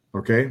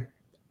 okay,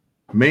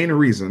 main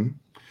reason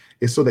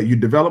is so that you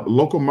develop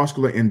local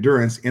muscular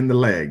endurance in the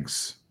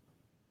legs.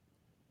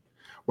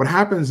 What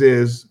happens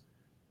is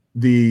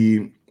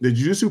the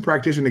jiu-jitsu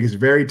practitioner gets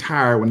very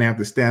tired when they have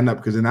to stand up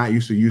because they're not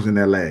used to using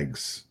their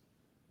legs.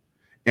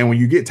 And when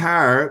you get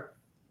tired,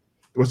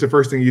 what's the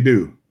first thing you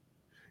do?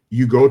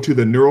 You go to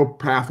the neural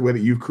pathway that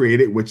you've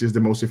created, which is the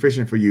most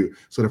efficient for you.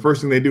 So the first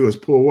thing they do is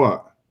pull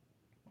what?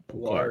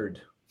 Guard.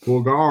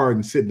 Pull guard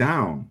and sit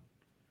down.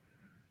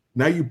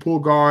 Now you pull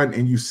guard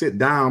and you sit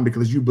down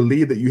because you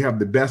believe that you have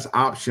the best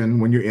option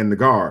when you're in the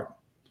guard.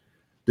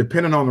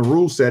 Depending on the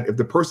rule set, if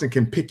the person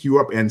can pick you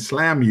up and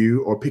slam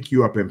you or pick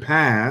you up and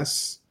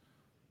pass,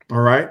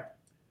 all right,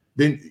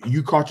 then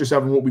you caught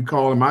yourself in what we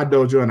call in my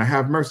dojo a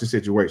have mercy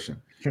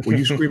situation where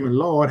you screaming,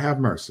 Lord, have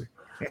mercy.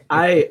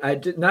 I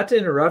did not to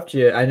interrupt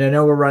you. I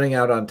know we're running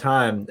out on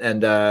time,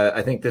 and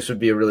I think this would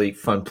be a really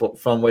fun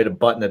way to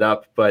button it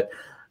up. But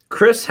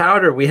Chris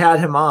Howder, we had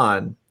him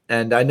on,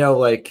 and I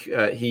know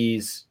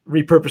he's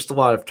repurposed a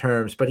lot of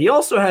terms, but he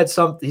also had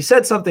he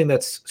said something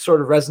that's sort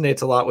of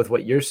resonates a lot with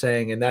what you're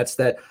saying, and that's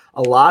that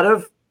a lot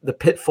of the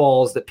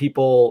pitfalls that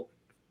people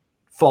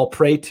fall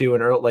prey to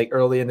and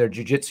early in their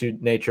jiu-jitsu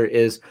nature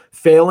is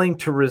failing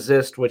to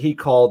resist what he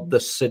called the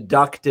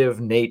seductive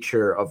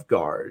nature of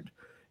guard.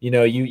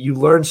 You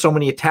learn so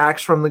many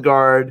attacks from the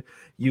guard.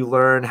 You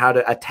learn how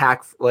to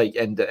attack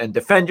and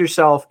defend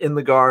yourself in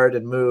the guard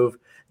and move,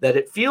 that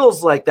it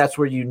feels like that's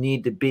where you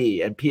need to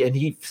be. And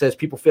he says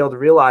people fail to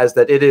realize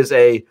that it is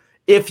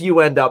if you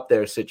end up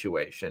there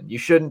situation. You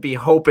shouldn't be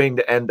hoping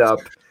to end up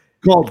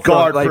called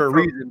guard for a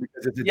reason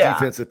because it's a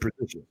defensive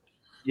position.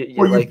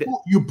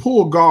 You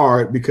pull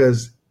guard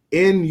because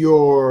in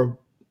your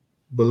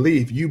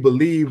belief, you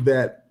believe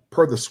that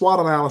per the SWOT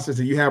analysis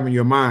that you have in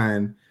your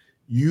mind,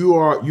 you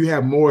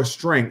have more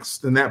strengths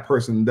than that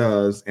person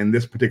does in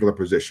this particular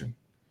position.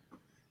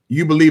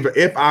 You believe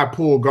if I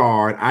pull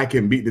guard, I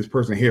can beat this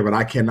person here, but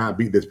I cannot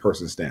beat this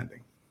person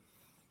standing.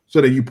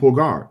 So that you pull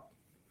guard.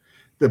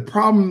 The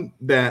problem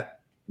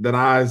that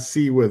I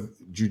see with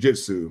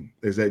jiu-jitsu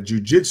is that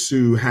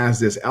jiu-jitsu has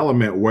this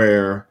element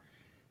where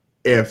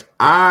if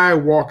I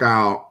walk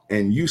out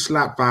and you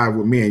slap five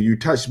with me and you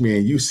touch me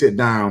and you sit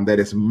down, that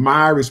it's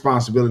my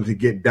responsibility to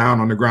get down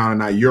on the ground and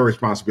not your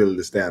responsibility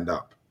to stand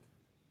up.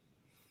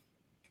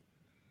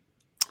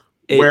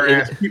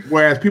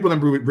 Whereas people in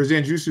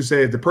Brazilian Jiu-Jitsu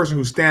say the person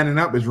who's standing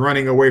up is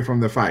running away from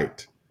the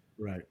fight.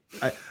 Right.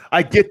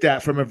 I get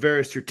that from a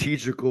very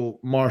strategical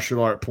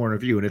martial art point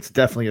of view, and it's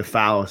definitely a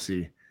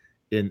fallacy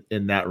in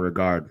that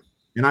regard.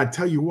 And I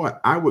tell you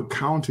what, I would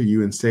counter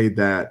you and say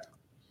that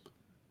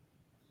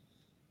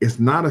it's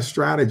not a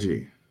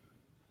strategy.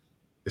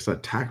 It's a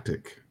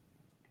tactic.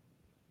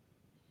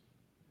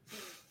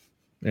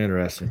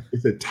 Interesting.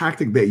 It's a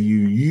tactic that you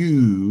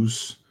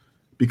use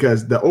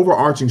because the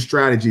overarching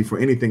strategy for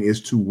anything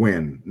is to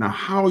win. Now,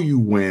 how you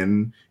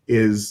win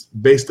is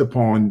based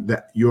upon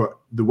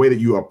the way that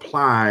you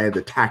apply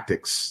the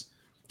tactics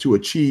to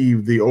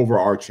achieve the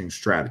overarching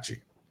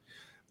strategy.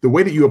 The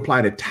way that you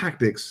apply the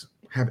tactics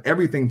have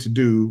everything to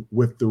do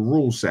with the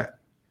rule set.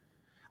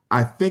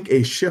 I think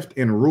a shift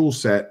in rule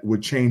set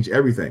would change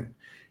everything.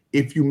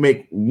 If you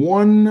make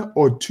 1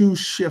 or 2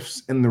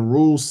 shifts in the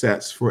rule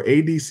sets for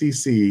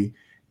ADCC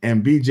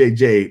and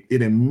BJJ,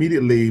 it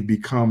immediately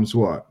becomes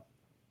what?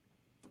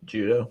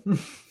 Judo.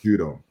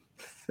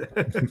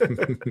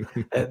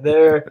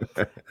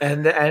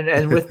 and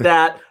with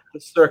that, the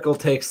circle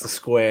takes the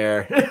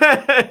square.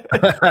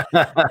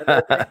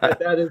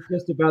 That is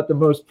just about the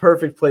most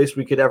perfect place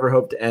we could ever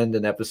hope to end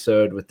an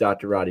episode with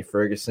Dr. Roddy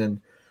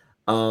Ferguson.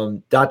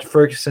 Dr.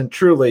 Ferguson,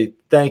 truly,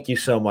 thank you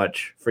so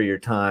much for your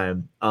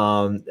time.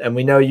 And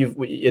we know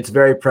it's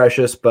very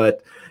precious,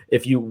 but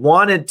if you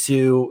wanted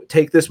to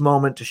take this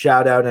moment to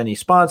shout out any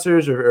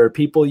sponsors or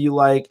people you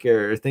like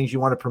or things you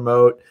want to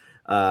promote,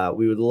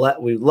 we'd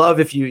love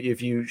if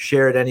you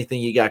shared anything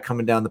you got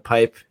coming down the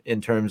pipe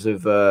in terms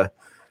of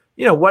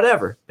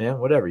whatever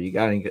you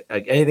got,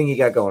 anything you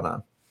got going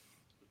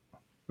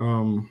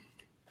on.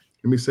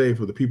 Let me say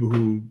for the people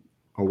who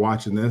are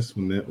watching this,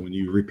 when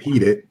you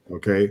repeat it,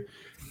 okay,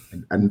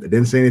 I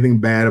didn't say anything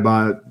bad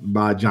about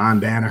John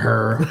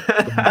Danaher.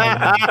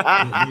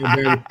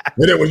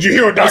 Would you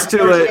hear what Dr.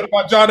 said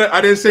about John?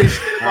 I didn't say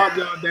shit about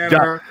John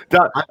Danaher.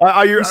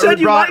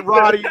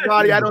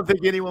 Roddy, I don't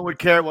think anyone would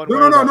care. No.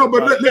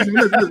 But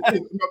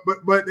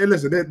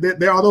listen.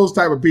 There are those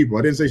type of people.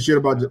 I didn't say shit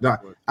about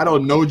John. I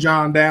don't know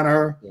John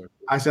Danaher.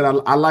 I said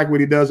I like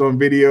what he does on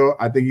video.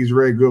 I think he's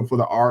very good for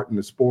the art and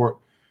the sport.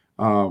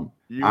 You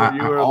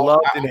are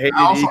loved and hated.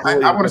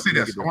 I want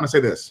to say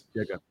this.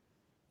 Yeah, go.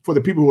 For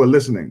the people who are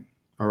listening,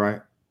 all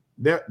right,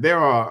 there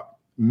are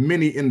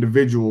many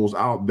individuals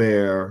out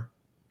there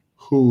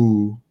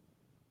who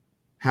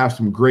have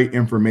some great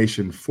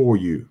information for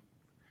you.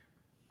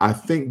 I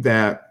think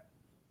that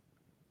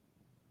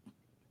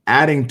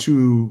adding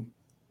to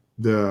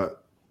the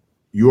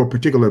your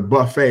particular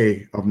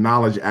buffet of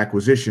knowledge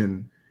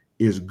acquisition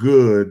is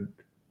good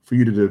for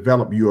you to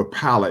develop your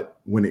palate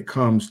when it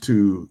comes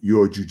to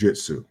your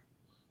jiu-jitsu.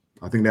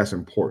 I think that's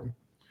important.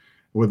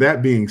 With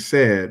that being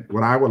said,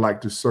 what I would like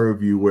to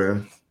serve you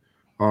with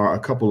are a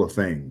couple of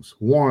things.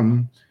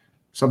 One,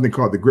 something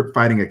called the Grip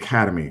Fighting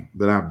Academy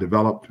that I've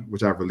developed,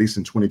 which I've released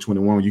in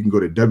 2021. You can go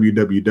to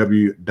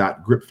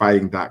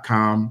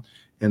www.gripfighting.com,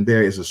 and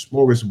there is a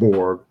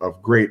smorgasbord of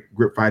great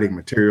grip fighting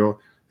material.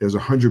 There's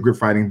 100 grip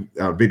fighting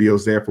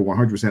videos there for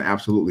 100%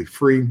 absolutely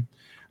free.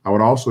 I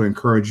would also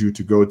encourage you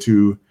to go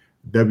to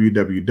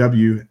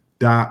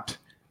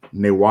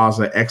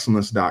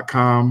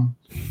www.newazaexcellence.com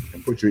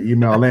and put your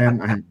email in.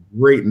 I have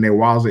great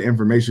Newaza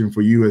information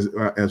for you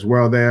as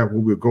well there. We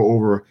will go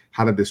over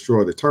how to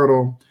destroy the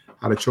turtle,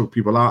 how to choke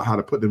people out, how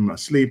to put them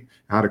asleep,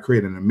 how to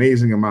create an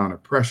amazing amount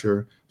of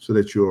pressure so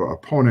that your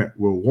opponent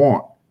will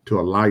want to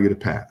allow you to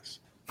pass.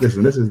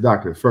 Listen, this is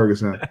Dr.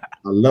 Ferguson. I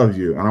love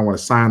you. And I want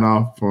to sign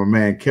off from my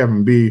man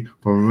Kevin B,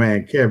 from my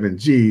man Kevin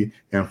G,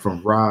 and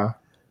from Ra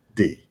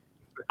D.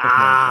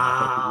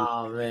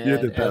 Ah, man. You're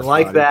the best, and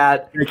like buddy.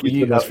 that,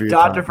 Dr.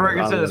 time,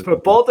 Ferguson has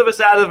put both of us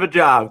out of a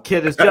job.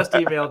 Kid has just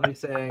emailed me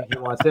saying he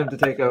wants him to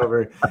take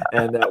over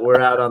and that we're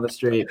out on the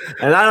street.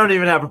 And I don't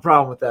even have a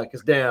problem with that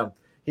because, damn,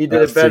 he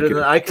did it better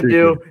than I could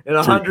do in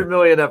 100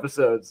 million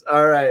episodes.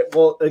 All right.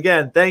 Well,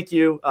 again, thank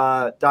you,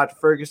 Dr.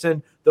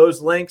 Ferguson.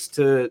 Those links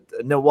to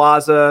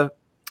Newaza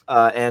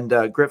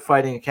and Grip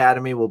Fighting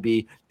Academy will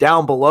be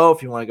down below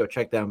if you want to go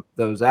check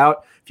those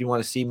out. If you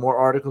want to see more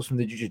articles from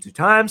the Jiu-Jitsu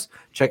Times,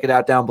 check it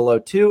out down below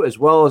too, as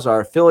well as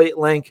our affiliate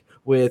link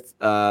with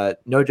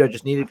No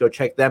Judges Needed. Go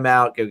check them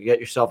out. Go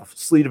get yourself a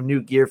sleeve of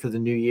new gear for the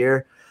new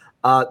year.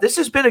 This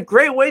has been a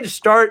great way to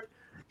start.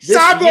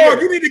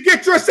 Cyborg, you need to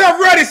get yourself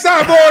ready,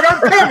 Cyborg.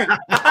 I'm coming.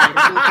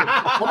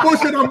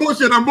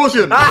 I'm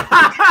bullshit.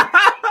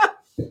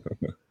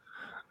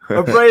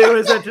 Brady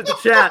has entered the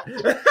chat.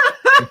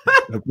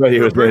 Brady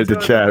was ready to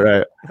chat,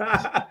 right?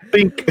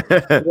 Think.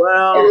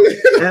 Well,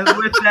 and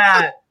with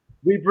that,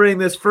 we bring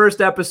this first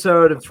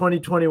episode of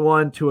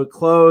 2021 to a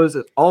close.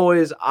 As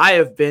always, I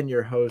have been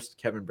your host,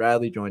 Kevin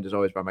Bradley, joined as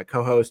always by my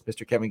co-host,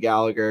 Mr. Kevin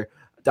Gallagher.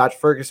 Dr.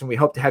 Ferguson, we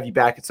hope to have you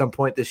back at some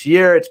point this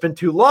year. It's been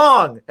too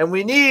long, and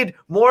we need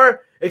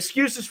more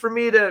excuses for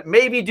me to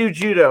maybe do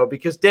judo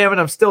because, damn it,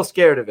 I'm still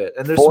scared of it.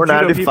 And there's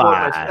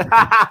 $4.95.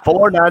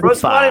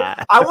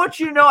 $4.95. I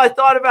want you to know I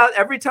thought about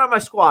every time I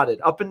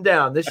squatted up and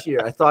down this year.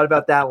 I thought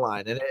about that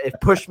line, and it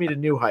pushed me to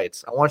new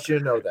heights. I want you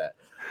to know that.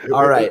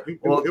 All right.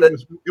 It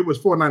was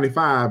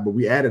 $4.95, but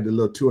we added a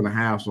little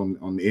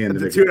 2.5 on the end.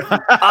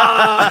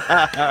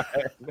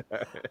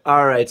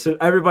 All right. So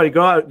everybody,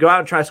 go out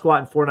and try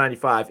squatting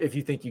 $4.95 if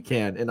you think you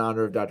can in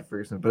honor of Dr.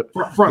 Ferguson. But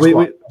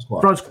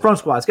front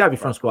squat. It's got to be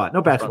front squat.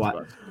 No back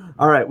squat.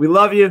 All right. We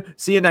love you.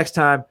 See you next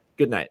time.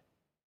 Good night.